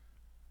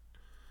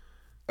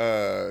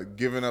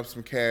giving up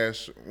some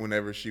cash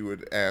whenever she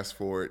would ask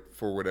for it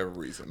for whatever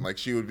reason. Like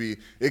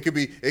it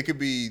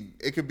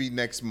could be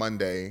next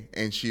Monday,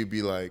 and she'd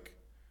be like,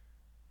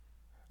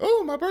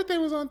 "Oh, my birthday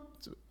was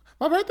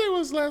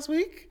last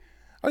week.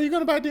 Are you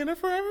gonna buy dinner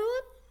for everyone?"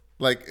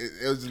 Like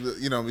it was,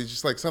 it's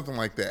just like something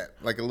like that,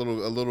 like a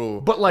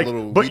little.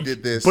 We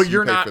did this, but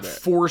you're not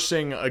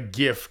forcing a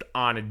gift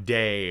on a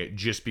day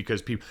just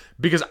because people.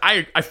 Because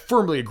I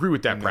firmly agree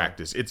with that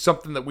practice. It's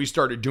something that we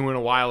started doing a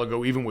while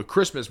ago, even with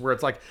Christmas, where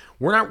it's like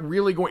we're not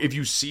really going. If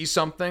you see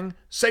something,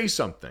 say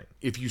something.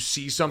 If you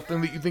see something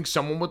that you think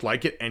someone would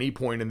like at any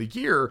point in the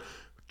year,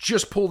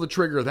 just pull the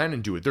trigger then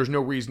and do it. There's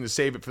no reason to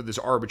save it for this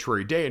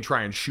arbitrary day and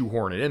try and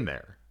shoehorn it in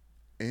there.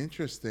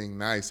 Interesting,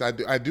 nice. I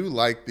do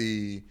like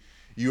the.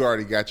 You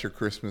already got your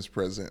Christmas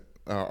present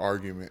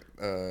argument,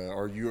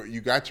 or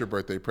you got your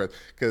birthday present,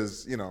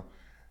 because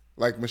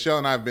like Michelle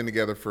and I have been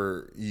together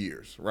for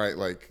years, right?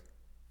 Like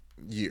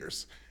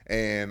years,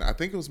 and I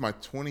think it was my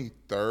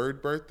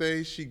 23rd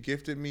birthday. She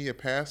gifted me a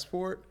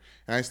passport,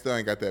 and I still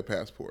ain't got that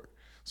passport.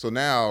 So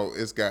now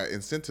it's got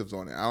incentives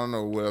on it. I don't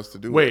know what else to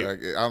do. Wait,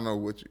 with it. I don't know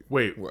what.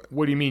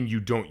 What do you mean you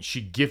don't? She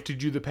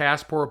gifted you the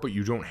passport, but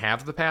you don't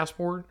have the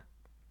passport?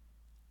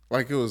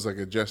 Like it was like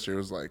a gesture. It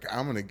was like,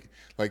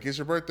 it's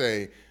your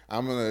birthday.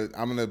 I'm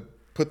gonna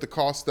put the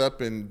cost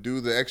up and do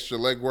the extra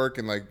legwork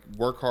and like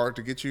work hard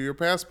to get you your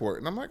passport.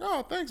 And I'm like,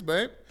 oh, thanks,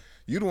 babe.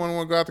 You the one who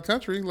want to go out the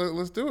country.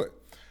 Let's do it.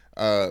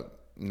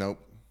 Nope.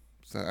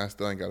 I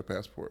still ain't got a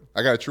passport.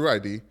 I got a true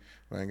ID,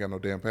 but I ain't got no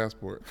damn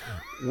passport.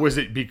 Was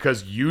it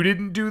because you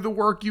didn't do the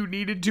work you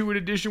needed to in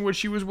addition to what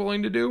she was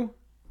willing to do?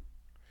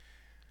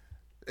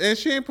 And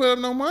she ain't put up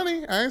no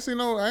money. I ain't seen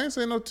no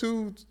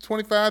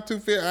 225,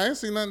 250. I ain't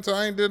seen nothing until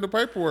I ain't did the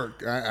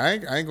paperwork. I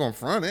ain't gonna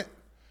front it.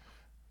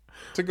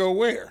 To go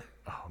where?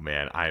 Oh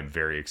man, I am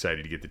very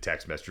excited to get the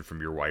text message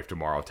from your wife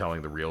tomorrow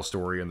telling the real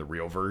story and the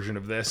real version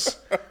of this.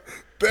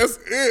 That's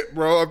it,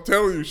 bro. I'm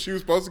telling you, she was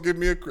supposed to give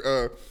me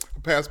a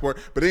passport.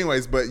 But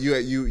anyways,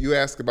 you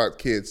asked about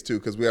kids too,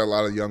 because we have a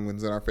lot of young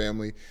ones in our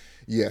family.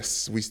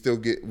 Yes, we still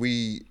get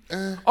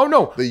oh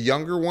no, the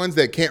younger ones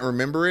that can't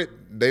remember it,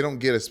 they don't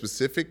get a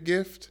specific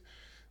gift.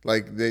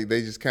 Like they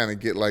just kind of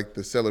get like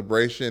the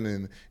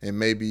celebration and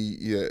maybe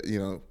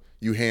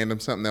you hand them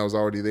something that was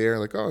already there,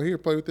 like, oh, here,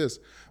 play with this.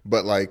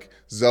 But like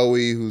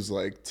Zoe, who's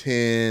like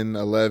 10,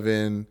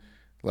 11,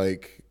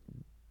 like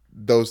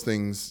those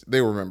things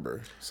they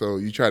remember. So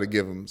you try to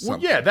give them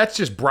something. Well, yeah, that's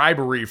just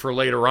bribery for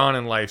later on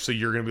in life. So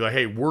you're going to be like,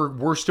 hey,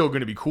 we're still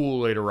going to be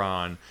cool later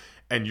on,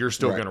 and you're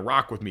still going to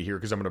rock with me here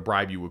because I'm going to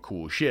bribe you with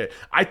cool shit.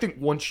 I think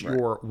once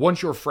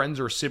your friends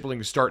or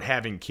siblings start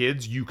having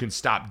kids, you can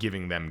stop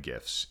giving them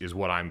gifts, is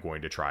what I'm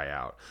going to try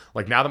out.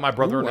 Like now that my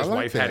brother and his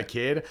wife had a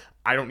kid,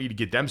 I don't need to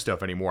get them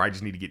stuff anymore. I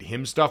just need to get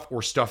him stuff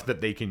or stuff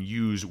that they can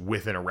use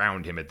with and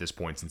around him at this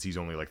point since he's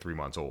only like 3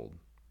 months old.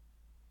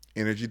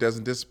 Energy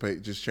doesn't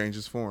dissipate, just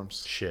changes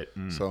forms. Shit.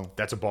 So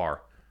that's a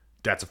bar.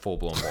 That's a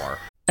full-blown bar.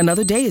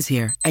 Another day is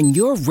here, and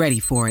you're ready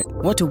for it.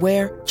 What to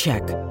wear?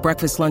 Check.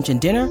 Breakfast, lunch, and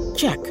dinner?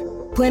 Check.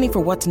 Planning for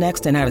what's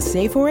next and how to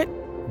save for it?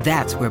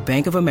 That's where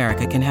Bank of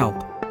America can help.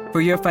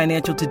 For your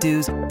financial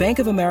to-dos, Bank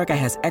of America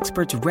has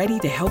experts ready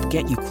to help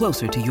get you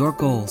closer to your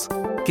goals.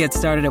 Get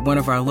started at one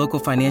of our local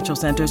financial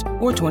centers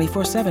or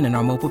 24/7 in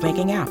our mobile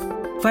banking app.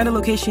 Find a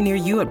location near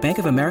you at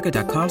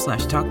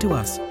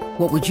bankofamerica.com/talktous.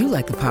 What would you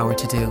like the power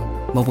to do?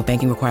 Mobile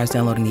banking requires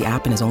downloading the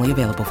app and is only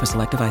available for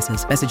select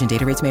devices. Message and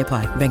data rates may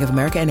apply. Bank of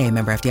America N.A.,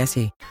 member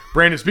FDIC.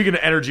 Brandon, speaking of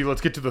energy,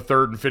 let's get to the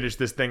third and finish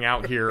this thing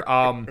out here.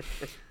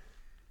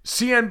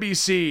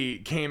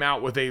 CNBC came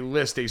out with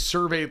a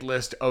surveyed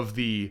list of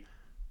the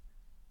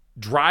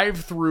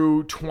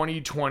drive-through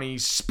 2020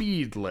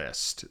 speed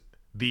list.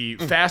 The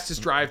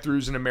fastest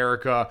drive-thrus in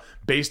America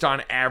based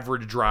on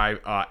average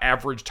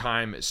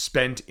time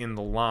spent in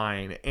the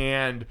line.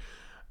 And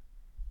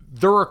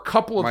there are a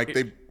couple of... Mike,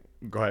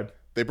 go ahead.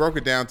 They broke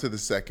it down to the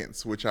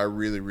seconds, which I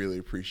really, really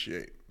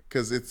appreciate.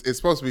 Because it's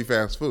supposed to be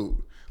fast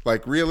food.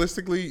 Like,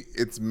 realistically,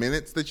 it's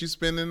minutes that you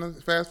spend in a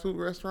fast food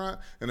restaurant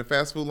and a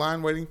fast food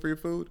line waiting for your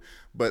food.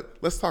 But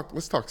let's talk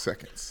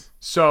seconds.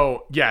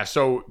 So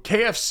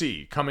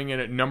KFC coming in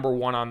at number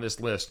 1 on this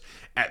list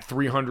at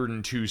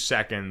 302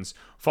 seconds,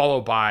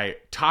 followed by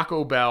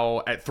Taco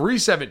Bell at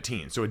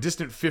 317, so a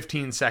distant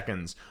 15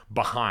 seconds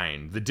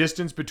behind. The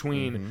distance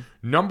between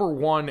number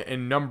 1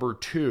 and number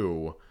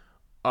 2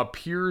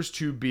 appears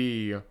to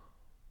be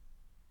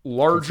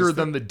larger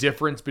than the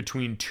difference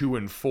between 2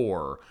 and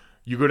 4.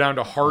 You go down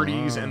to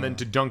Hardee's and then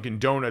to Dunkin'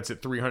 Donuts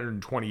at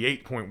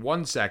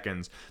 328.1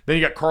 seconds. Then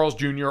you got Carl's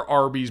Jr.,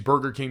 Arby's,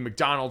 Burger King,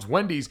 McDonald's,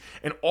 Wendy's,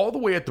 and all the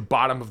way at the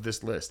bottom of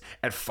this list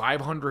at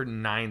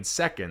 509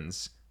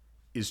 seconds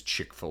is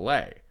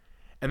Chick-fil-A.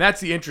 And that's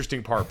the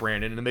interesting part,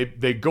 Brandon. And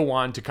they go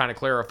on to kind of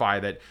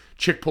clarify that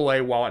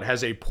Chick-fil-A, while it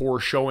has a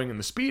poor showing in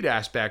the speed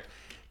aspect,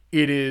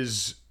 it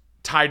is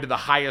tied to the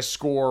highest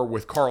score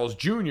with Carl's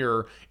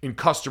Jr. in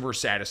customer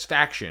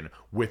satisfaction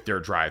with their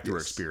drive-thru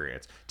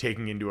experience,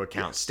 taking into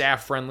account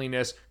staff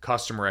friendliness,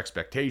 customer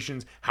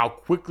expectations, how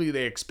quickly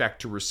they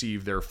expect to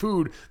receive their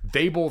food.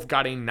 They both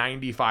got a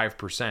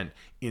 95%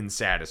 in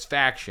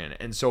satisfaction.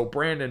 And so,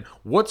 Brandon,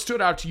 what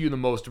stood out to you the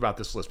most about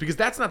this list? Because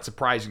that's not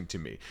surprising to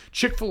me.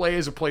 Chick-fil-A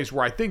is a place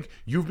where I think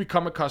you've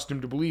become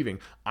accustomed to believing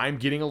I'm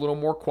getting a little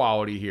more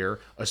quality here,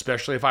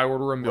 especially if I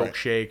order a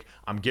milkshake.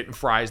 I'm getting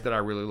fries that I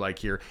really like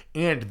here.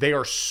 And they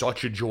are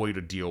such a joy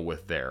to deal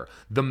with there.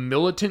 The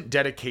militant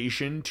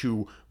dedication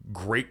to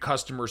great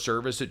customer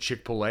service at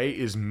Chick-fil-A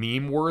is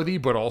meme-worthy,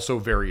 but also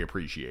very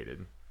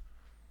appreciated.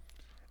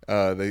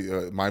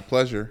 My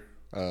pleasure.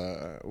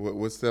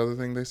 What's the other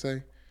thing they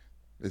say?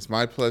 It's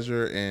my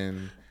pleasure,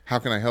 and how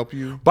can I help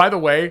you? By the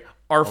way,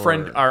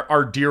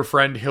 our dear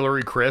friend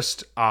Hillary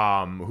Christ,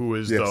 who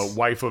is the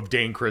wife of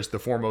Dane Christ, the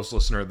foremost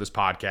listener of this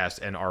podcast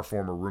and our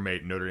former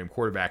roommate, Notre Dame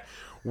quarterback,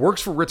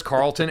 works for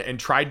Ritz-Carlton and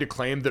tried to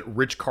claim that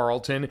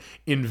Ritz-Carlton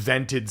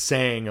invented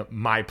saying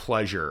 "my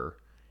pleasure"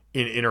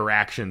 in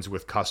interactions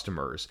with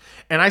customers.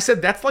 And I said,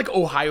 that's like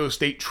Ohio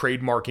State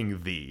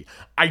trademarking "the."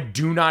 I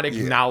do not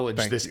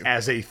acknowledge this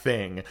as a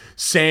thing.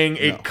 Saying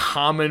a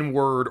common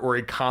word or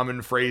a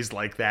common phrase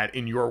like that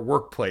in your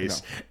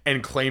workplace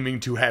and claiming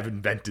to have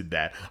invented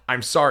that.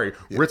 I'm sorry.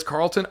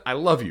 Ritz-Carlton, I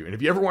love you. And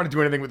if you ever want to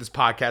do anything with this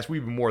podcast,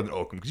 we'd be more than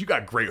welcome because you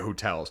got great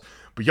hotels.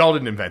 But y'all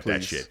didn't invent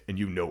that shit, and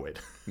you know it.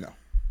 No.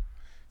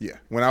 Yeah.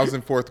 When I was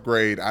in 4th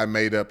grade, I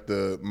made up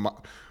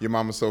your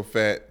mama's so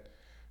fat,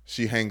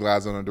 she hang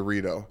glides on a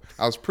Dorito.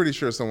 I was pretty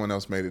sure someone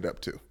else made it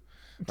up too.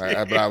 Right?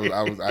 I was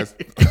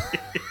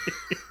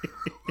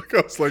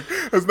like,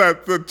 it's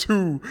not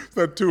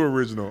too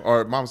original.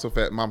 Or Mama's so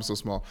fat, Mama's so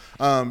small.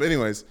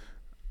 Anyways,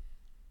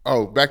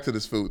 back to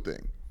this food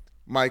thing.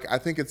 Mike, I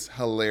think it's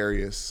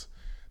hilarious.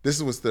 This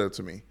is what stood out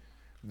to me.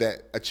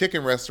 That a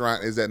chicken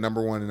restaurant is at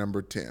number 1 and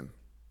number 10.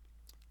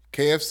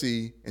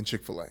 KFC and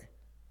Chick-fil-A.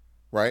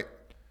 Right?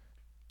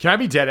 Can I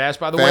be dead ass,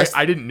 by the way?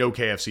 I didn't know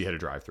KFC had a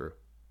drive-thru.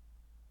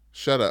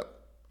 Shut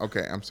up.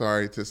 Okay, I'm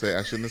sorry to say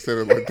I shouldn't have said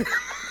it like that.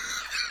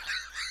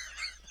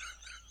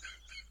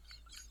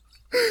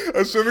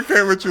 I shouldn't have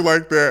came at you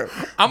like that.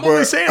 I'm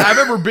only saying I've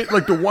ever been,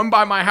 like the one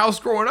by my house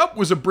growing up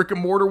was a brick and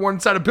mortar one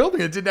side of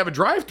building that didn't have a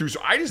drive-thru, so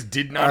I just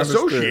did not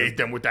associate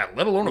them with that,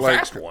 let alone a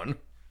fast one.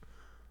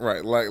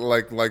 Right,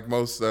 like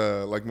most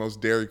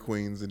Dairy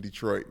Queens in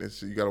Detroit.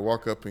 You got to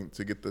walk up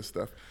to get this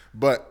stuff.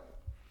 But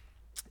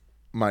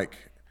Mike,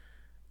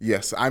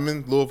 Yes, I'm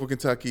in Louisville,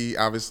 Kentucky.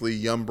 Obviously,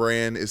 Yum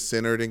Brand is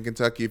centered in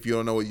Kentucky. If you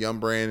don't know what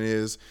Yum Brand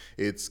is,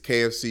 it's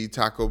KFC,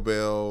 Taco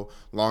Bell,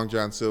 Long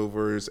John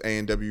Silver's,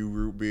 A&W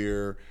Root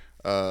Beer,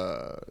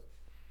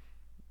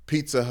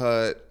 Pizza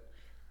Hut.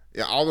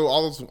 Yeah,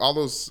 all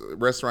those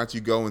restaurants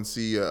you go and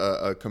see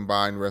a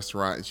combined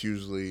restaurant. It's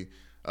usually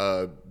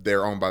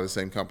they're owned by the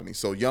same company.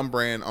 So Yum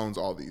Brand owns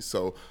all these.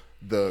 So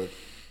the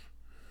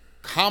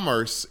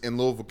commerce in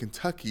Louisville,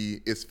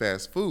 Kentucky is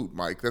fast food,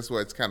 Mike. That's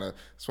why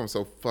I'm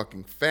so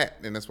fucking fat,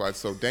 and that's why it's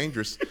so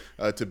dangerous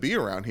to be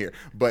around here.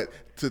 But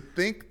to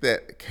think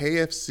that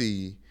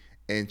KFC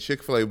and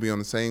Chick-fil-A will be on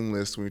the same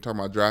list when you're talking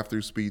about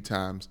drive-through speed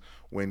times,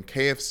 when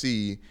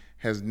KFC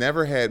has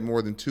never had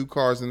more than 2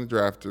 cars in the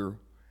drive-through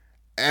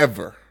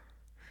ever,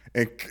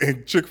 and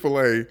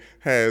Chick-fil-A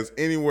has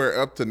anywhere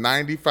up to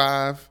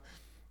 95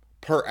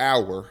 per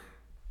hour.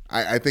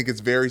 I think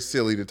it's very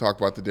silly to talk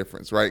about the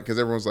difference, right? Because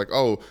everyone's like,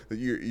 "Oh,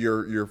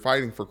 you're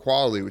fighting for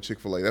quality with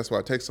Chick-fil-A. That's why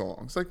it takes so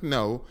long." It's like,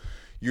 no,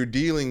 you're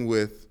dealing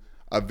with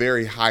a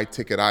very high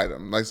ticket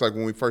item. It's like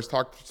when we first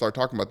start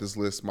talking about this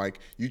list,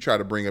 Mike, you try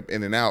to bring up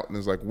In-N-Out, and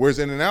it's like, "Where's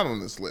In-N-Out on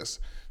this list?"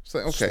 It's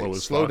like, okay,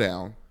 slow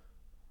down.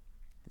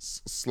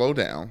 Slow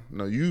down.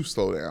 No, you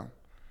slow down,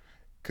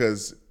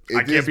 because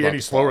I can't be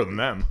any slower than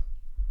them.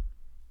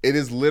 It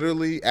is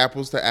literally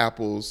apples to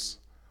apples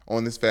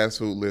on this fast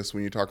food list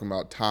when you're talking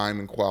about time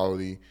and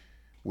quality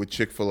with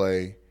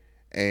Chick-fil-A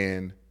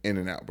and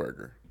In-N-Out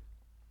Burger.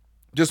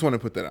 Just want to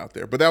put that out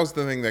there. But that was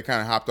the thing that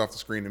kind of hopped off the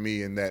screen to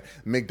me, and that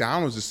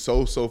McDonald's is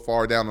so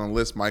far down on the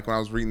list, Mike. When I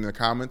was reading the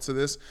comments of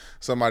this,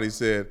 somebody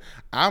said,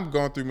 I'm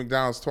going through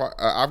McDonald's twice.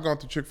 I've gone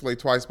through Chick-fil-A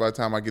twice by the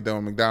time I get done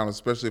with McDonald's,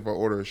 especially if I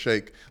order a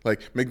shake.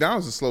 Like,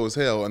 McDonald's is slow as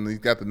hell, and they've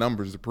got the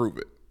numbers to prove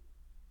it.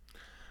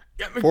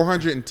 Yeah,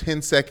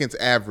 410 seconds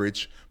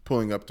average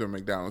pulling up to a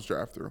McDonald's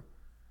drive-thru.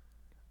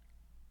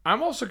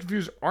 I'm also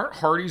confused. Aren't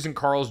Hardee's and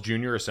Carl's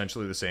Jr.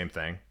 essentially the same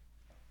thing?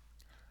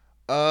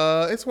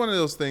 It's one of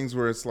those things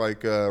where it's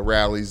like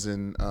rallies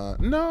and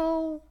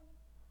no.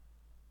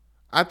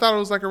 I thought it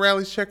was like a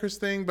Rally's Checkers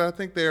thing, but I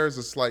think there is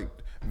a slight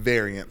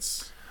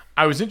variance.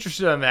 I was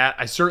interested in that.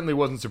 I certainly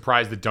wasn't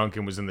surprised that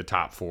Dunkin' was in the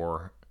top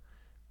 4.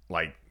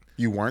 Like,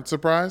 you weren't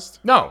surprised?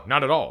 No,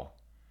 not at all.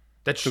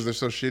 That's because they're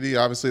so shitty.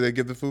 Obviously, they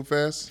give the food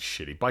fast.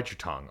 Shitty. Bite your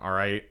tongue. All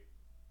right.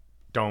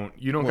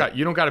 You don't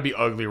got to be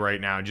ugly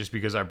right now just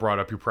because I brought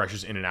up your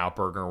precious In-N-Out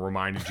Burger and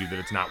reminded you that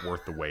it's not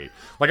worth the wait.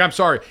 Like, I'm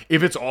sorry,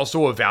 if it's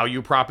also a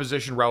value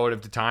proposition relative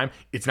to time,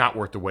 it's not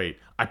worth the wait.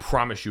 I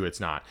promise you it's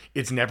not.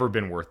 It's never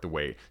been worth the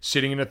wait.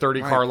 Sitting in a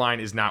 30-car line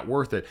is not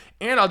worth it.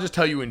 And I'll just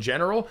tell you in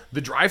general, the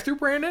drive-thru,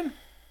 Brandon,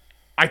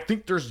 I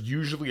think there's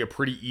usually a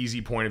pretty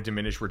easy point of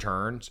diminished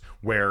returns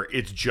where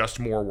it's just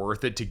more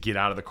worth it to get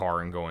out of the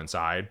car and go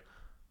inside.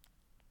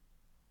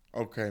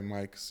 Okay,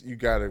 Mike,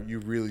 you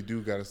really do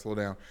gotta slow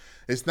down.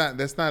 That's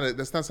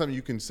not something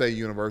you can say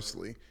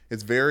universally.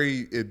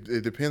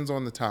 It depends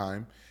on the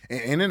time.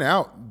 And In and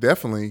Out,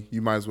 definitely,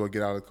 you might as well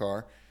get out of the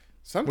car.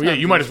 Sometimes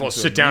you might as well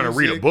sit down and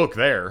read a book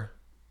there.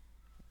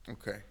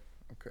 Okay.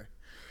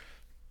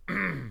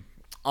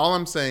 All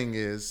I'm saying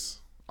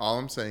is,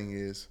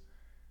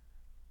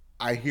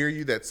 I hear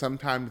you that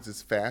sometimes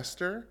it's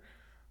faster,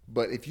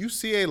 but if you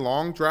see a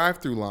long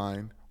drive-through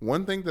line,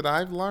 one thing that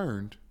I've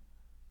learned,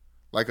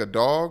 like a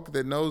dog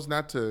that knows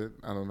not to,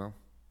 I don't know.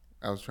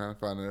 I was trying to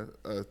find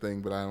a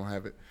thing, but I don't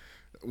have it.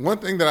 One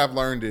thing that I've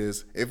learned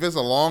is if it's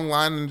a long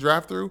line in the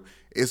drive-thru,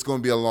 it's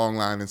going to be a long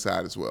line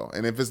inside as well.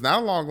 And if it's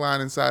not a long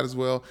line inside as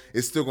well,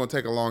 it's still going to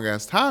take a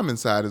long-ass time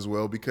inside as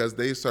well because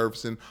they're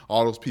servicing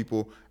all those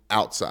people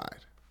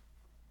outside.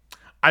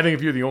 I think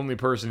if you're the only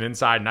person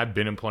inside, and I've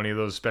been in plenty of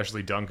those,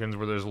 especially Dunkin's,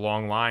 where there's a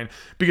long line,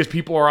 because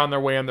people are on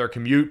their way on their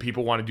commute,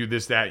 people want to do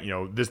this, that,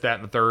 and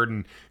the third,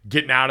 and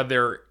getting out of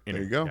there.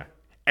 There you go.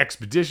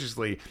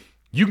 Expeditiously,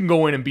 you can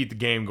go in and beat the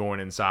game going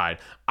inside.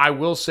 I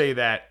will say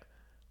that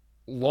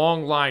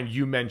long line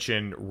you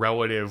mentioned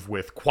relative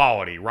with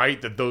quality,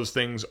 right? That those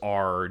things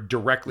are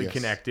directly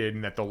connected,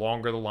 and that the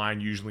longer the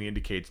line usually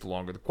indicates the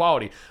longer the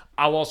quality.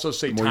 I'll also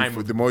say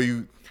the more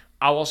you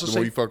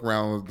fuck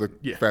around, the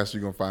faster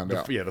you're going to find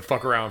out. Yeah, the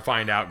fuck around,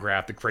 find out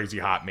graph, the crazy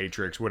hot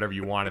matrix, whatever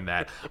you want in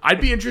that.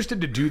 I'd be interested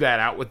to do that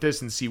out with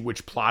this and see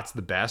which plot's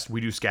the best. We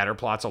do scatter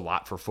plots a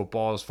lot for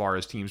football as far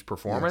as teams'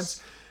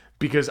 performance.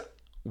 Because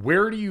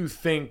where do you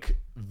think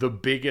the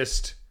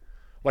biggest,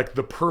 like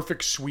the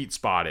perfect sweet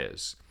spot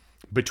is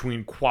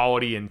between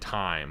quality and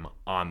time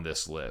on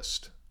this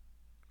list?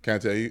 Can I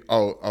tell you?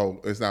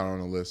 Oh, it's not on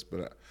the list,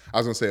 but I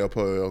was going to say El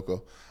Pollo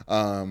Loco.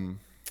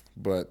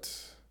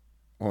 But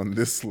on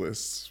this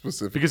list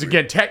specifically. Because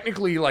again,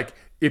 technically, like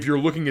if you're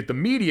looking at the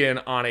median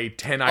on a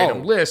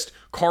 10-item list,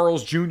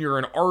 Carl's Jr.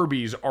 and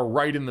Arby's are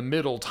right in the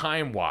middle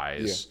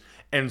time-wise. Yeah.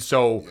 And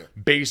so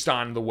based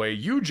on the way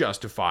you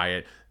justify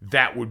it,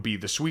 that would be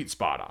the sweet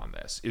spot on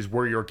this, is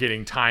where you're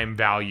getting time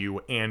value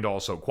and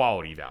also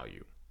quality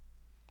value.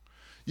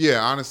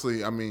 Yeah,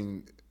 honestly, I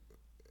mean,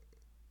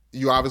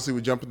 you obviously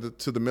would jump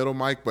to the middle,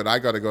 Mike, but I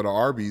got to go to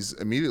Arby's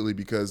immediately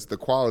because the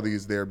quality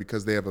is there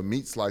because they have a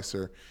meat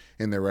slicer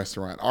in their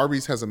restaurant.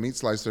 Arby's has a meat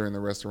slicer in the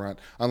restaurant,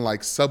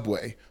 unlike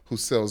Subway, who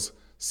sells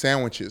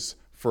sandwiches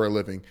for a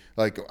living.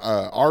 Like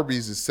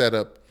Arby's is set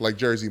up like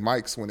Jersey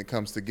Mike's when it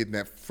comes to getting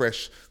that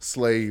fresh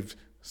slaved,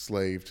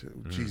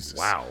 Jesus.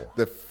 Wow.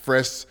 The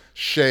fresh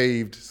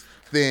shaved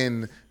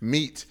thin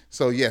meat.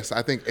 So yes,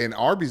 I think, and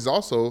Arby's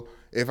also,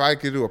 if I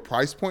could do a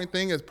price point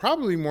thing, it's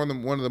probably one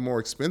of the more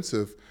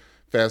expensive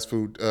fast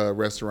food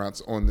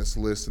restaurants on this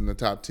list in the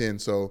top 10.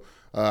 So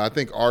I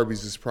think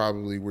Arby's is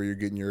probably where you're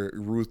getting your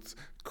Ruth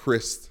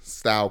Chris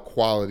style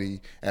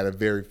quality at a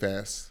very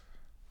fast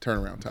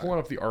turnaround time. Pulling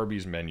up the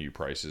Arby's menu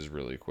prices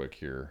really quick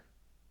here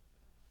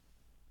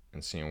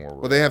and seeing where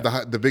we're. Well, they have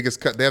the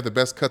biggest cut. They have the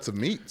best cuts of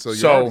meat, so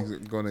you're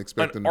already going to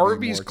expect them to be more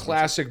Arby's expensive.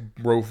 classic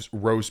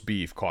roast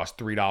beef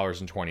costs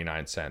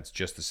 $3.29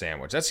 just the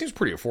sandwich. That seems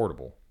pretty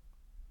affordable.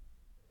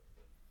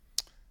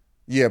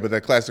 Yeah, but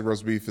that classic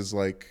roast beef is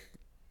like,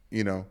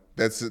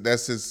 that's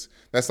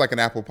like an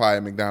apple pie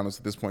at McDonald's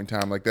at this point in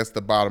time. Like that's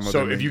the bottom of the So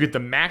menu. if you get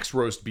the max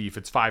roast beef,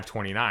 it's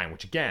 $5.29,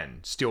 which again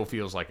still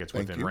feels like it's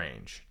within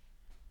range.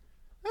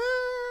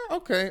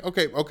 Okay.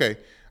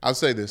 I'll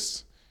say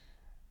this.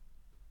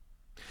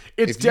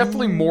 It's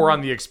definitely more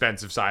on the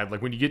expensive side.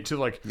 Like when you get to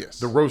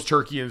the roast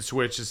turkey and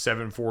switch is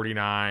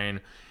 $7.49.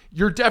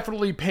 You're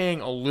definitely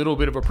paying a little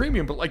bit of a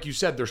premium, but like you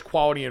said, there's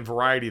quality and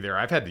variety there.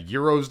 I've had the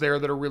gyros there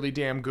that are really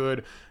damn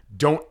good.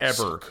 Don't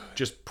ever,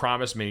 just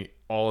promise me,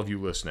 all of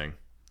you listening,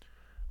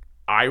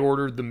 I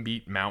ordered the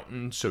Meat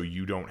Mountain so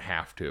you don't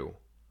have to.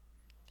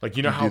 Like,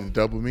 you know how... did the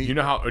double meat? You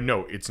know how...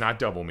 No, it's not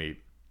double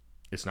meat.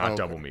 It's not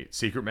double meat.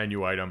 Secret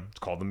menu item. It's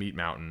called the Meat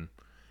Mountain.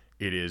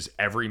 It is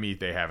every meat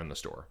they have in the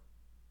store.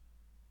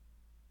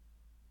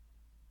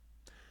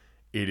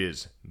 It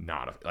is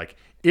not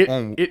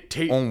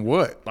on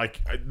what?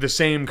 Like the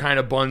same kind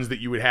of buns that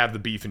you would have the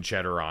beef and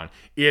cheddar on.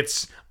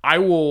 I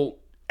will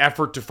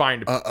effort to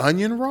find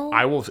onion roll.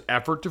 I will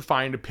effort to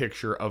find a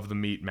picture of the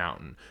Meat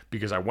Mountain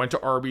because I went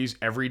to Arby's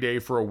every day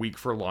for a week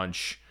for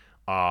lunch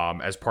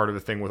as part of the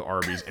thing with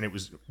Arby's, and it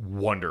was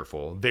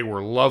wonderful. They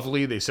were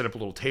lovely. They set up a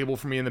little table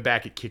for me in the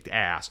back. It kicked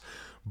ass,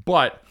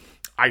 but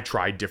I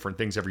tried different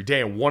things every day,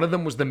 and one of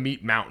them was the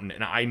Meat Mountain,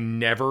 and I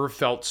never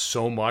felt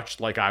so much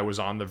like I was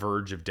on the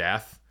verge of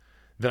death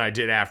than I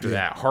did after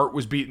that. Heart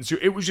was beating. So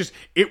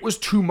it was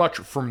too much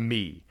for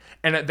me.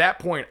 And at that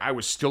point, I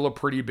was still a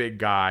pretty big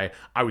guy.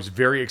 I was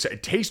very excited.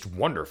 It tastes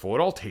wonderful.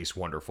 It all tastes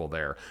wonderful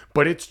there,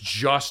 but it's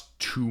just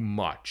too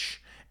much.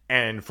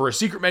 And for a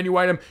secret menu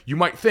item, you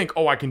might think,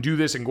 oh, I can do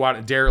this and go out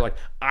and dare. Like,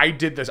 I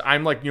did this.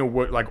 I'm like,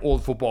 what like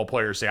old football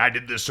players say, I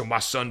did this so my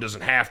son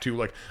doesn't have to.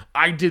 Like,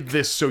 I did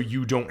this so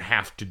you don't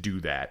have to do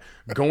that.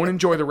 Go and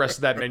enjoy the rest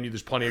of that menu.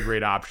 There's plenty of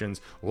great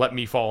options. Let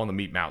me fall on the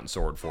Meat Mountain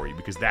sword for you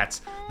because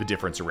that's the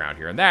difference around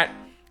here. And that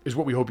is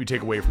what we hope you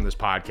take away from this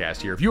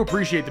podcast here. If you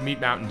appreciate the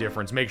Meat Mountain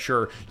difference, make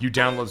sure you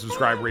download,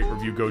 subscribe, rate,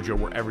 review Gojo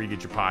wherever you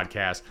get your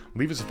podcast.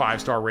 Leave us a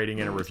 5-star rating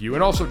and a review.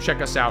 And also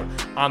check us out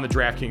on the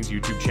DraftKings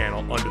YouTube channel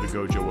under the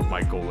Gojo with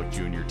Mike Golick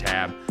Jr.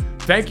 tab.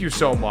 Thank you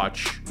so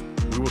much.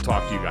 We will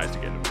talk to you guys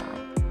again tomorrow.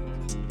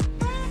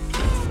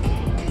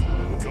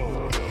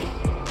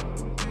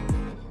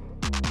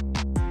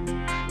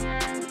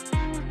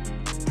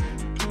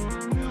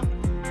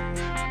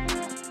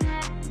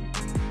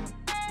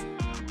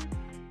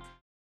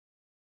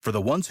 For the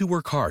ones who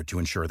work hard to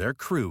ensure their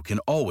crew can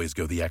always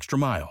go the extra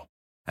mile,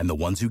 and the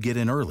ones who get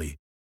in early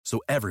so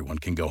everyone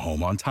can go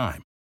home on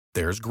time,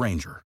 there's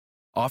Grainger,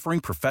 offering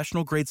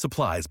professional-grade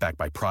supplies backed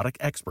by product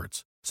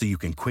experts so you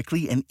can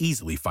quickly and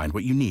easily find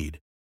what you need.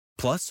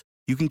 Plus,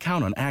 you can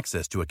count on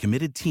access to a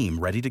committed team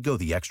ready to go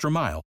the extra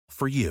mile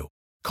for you.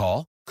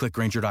 Call, click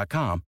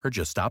Grainger.com, or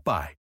just stop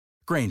by.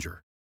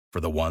 Grainger, for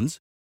the ones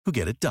who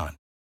get it done.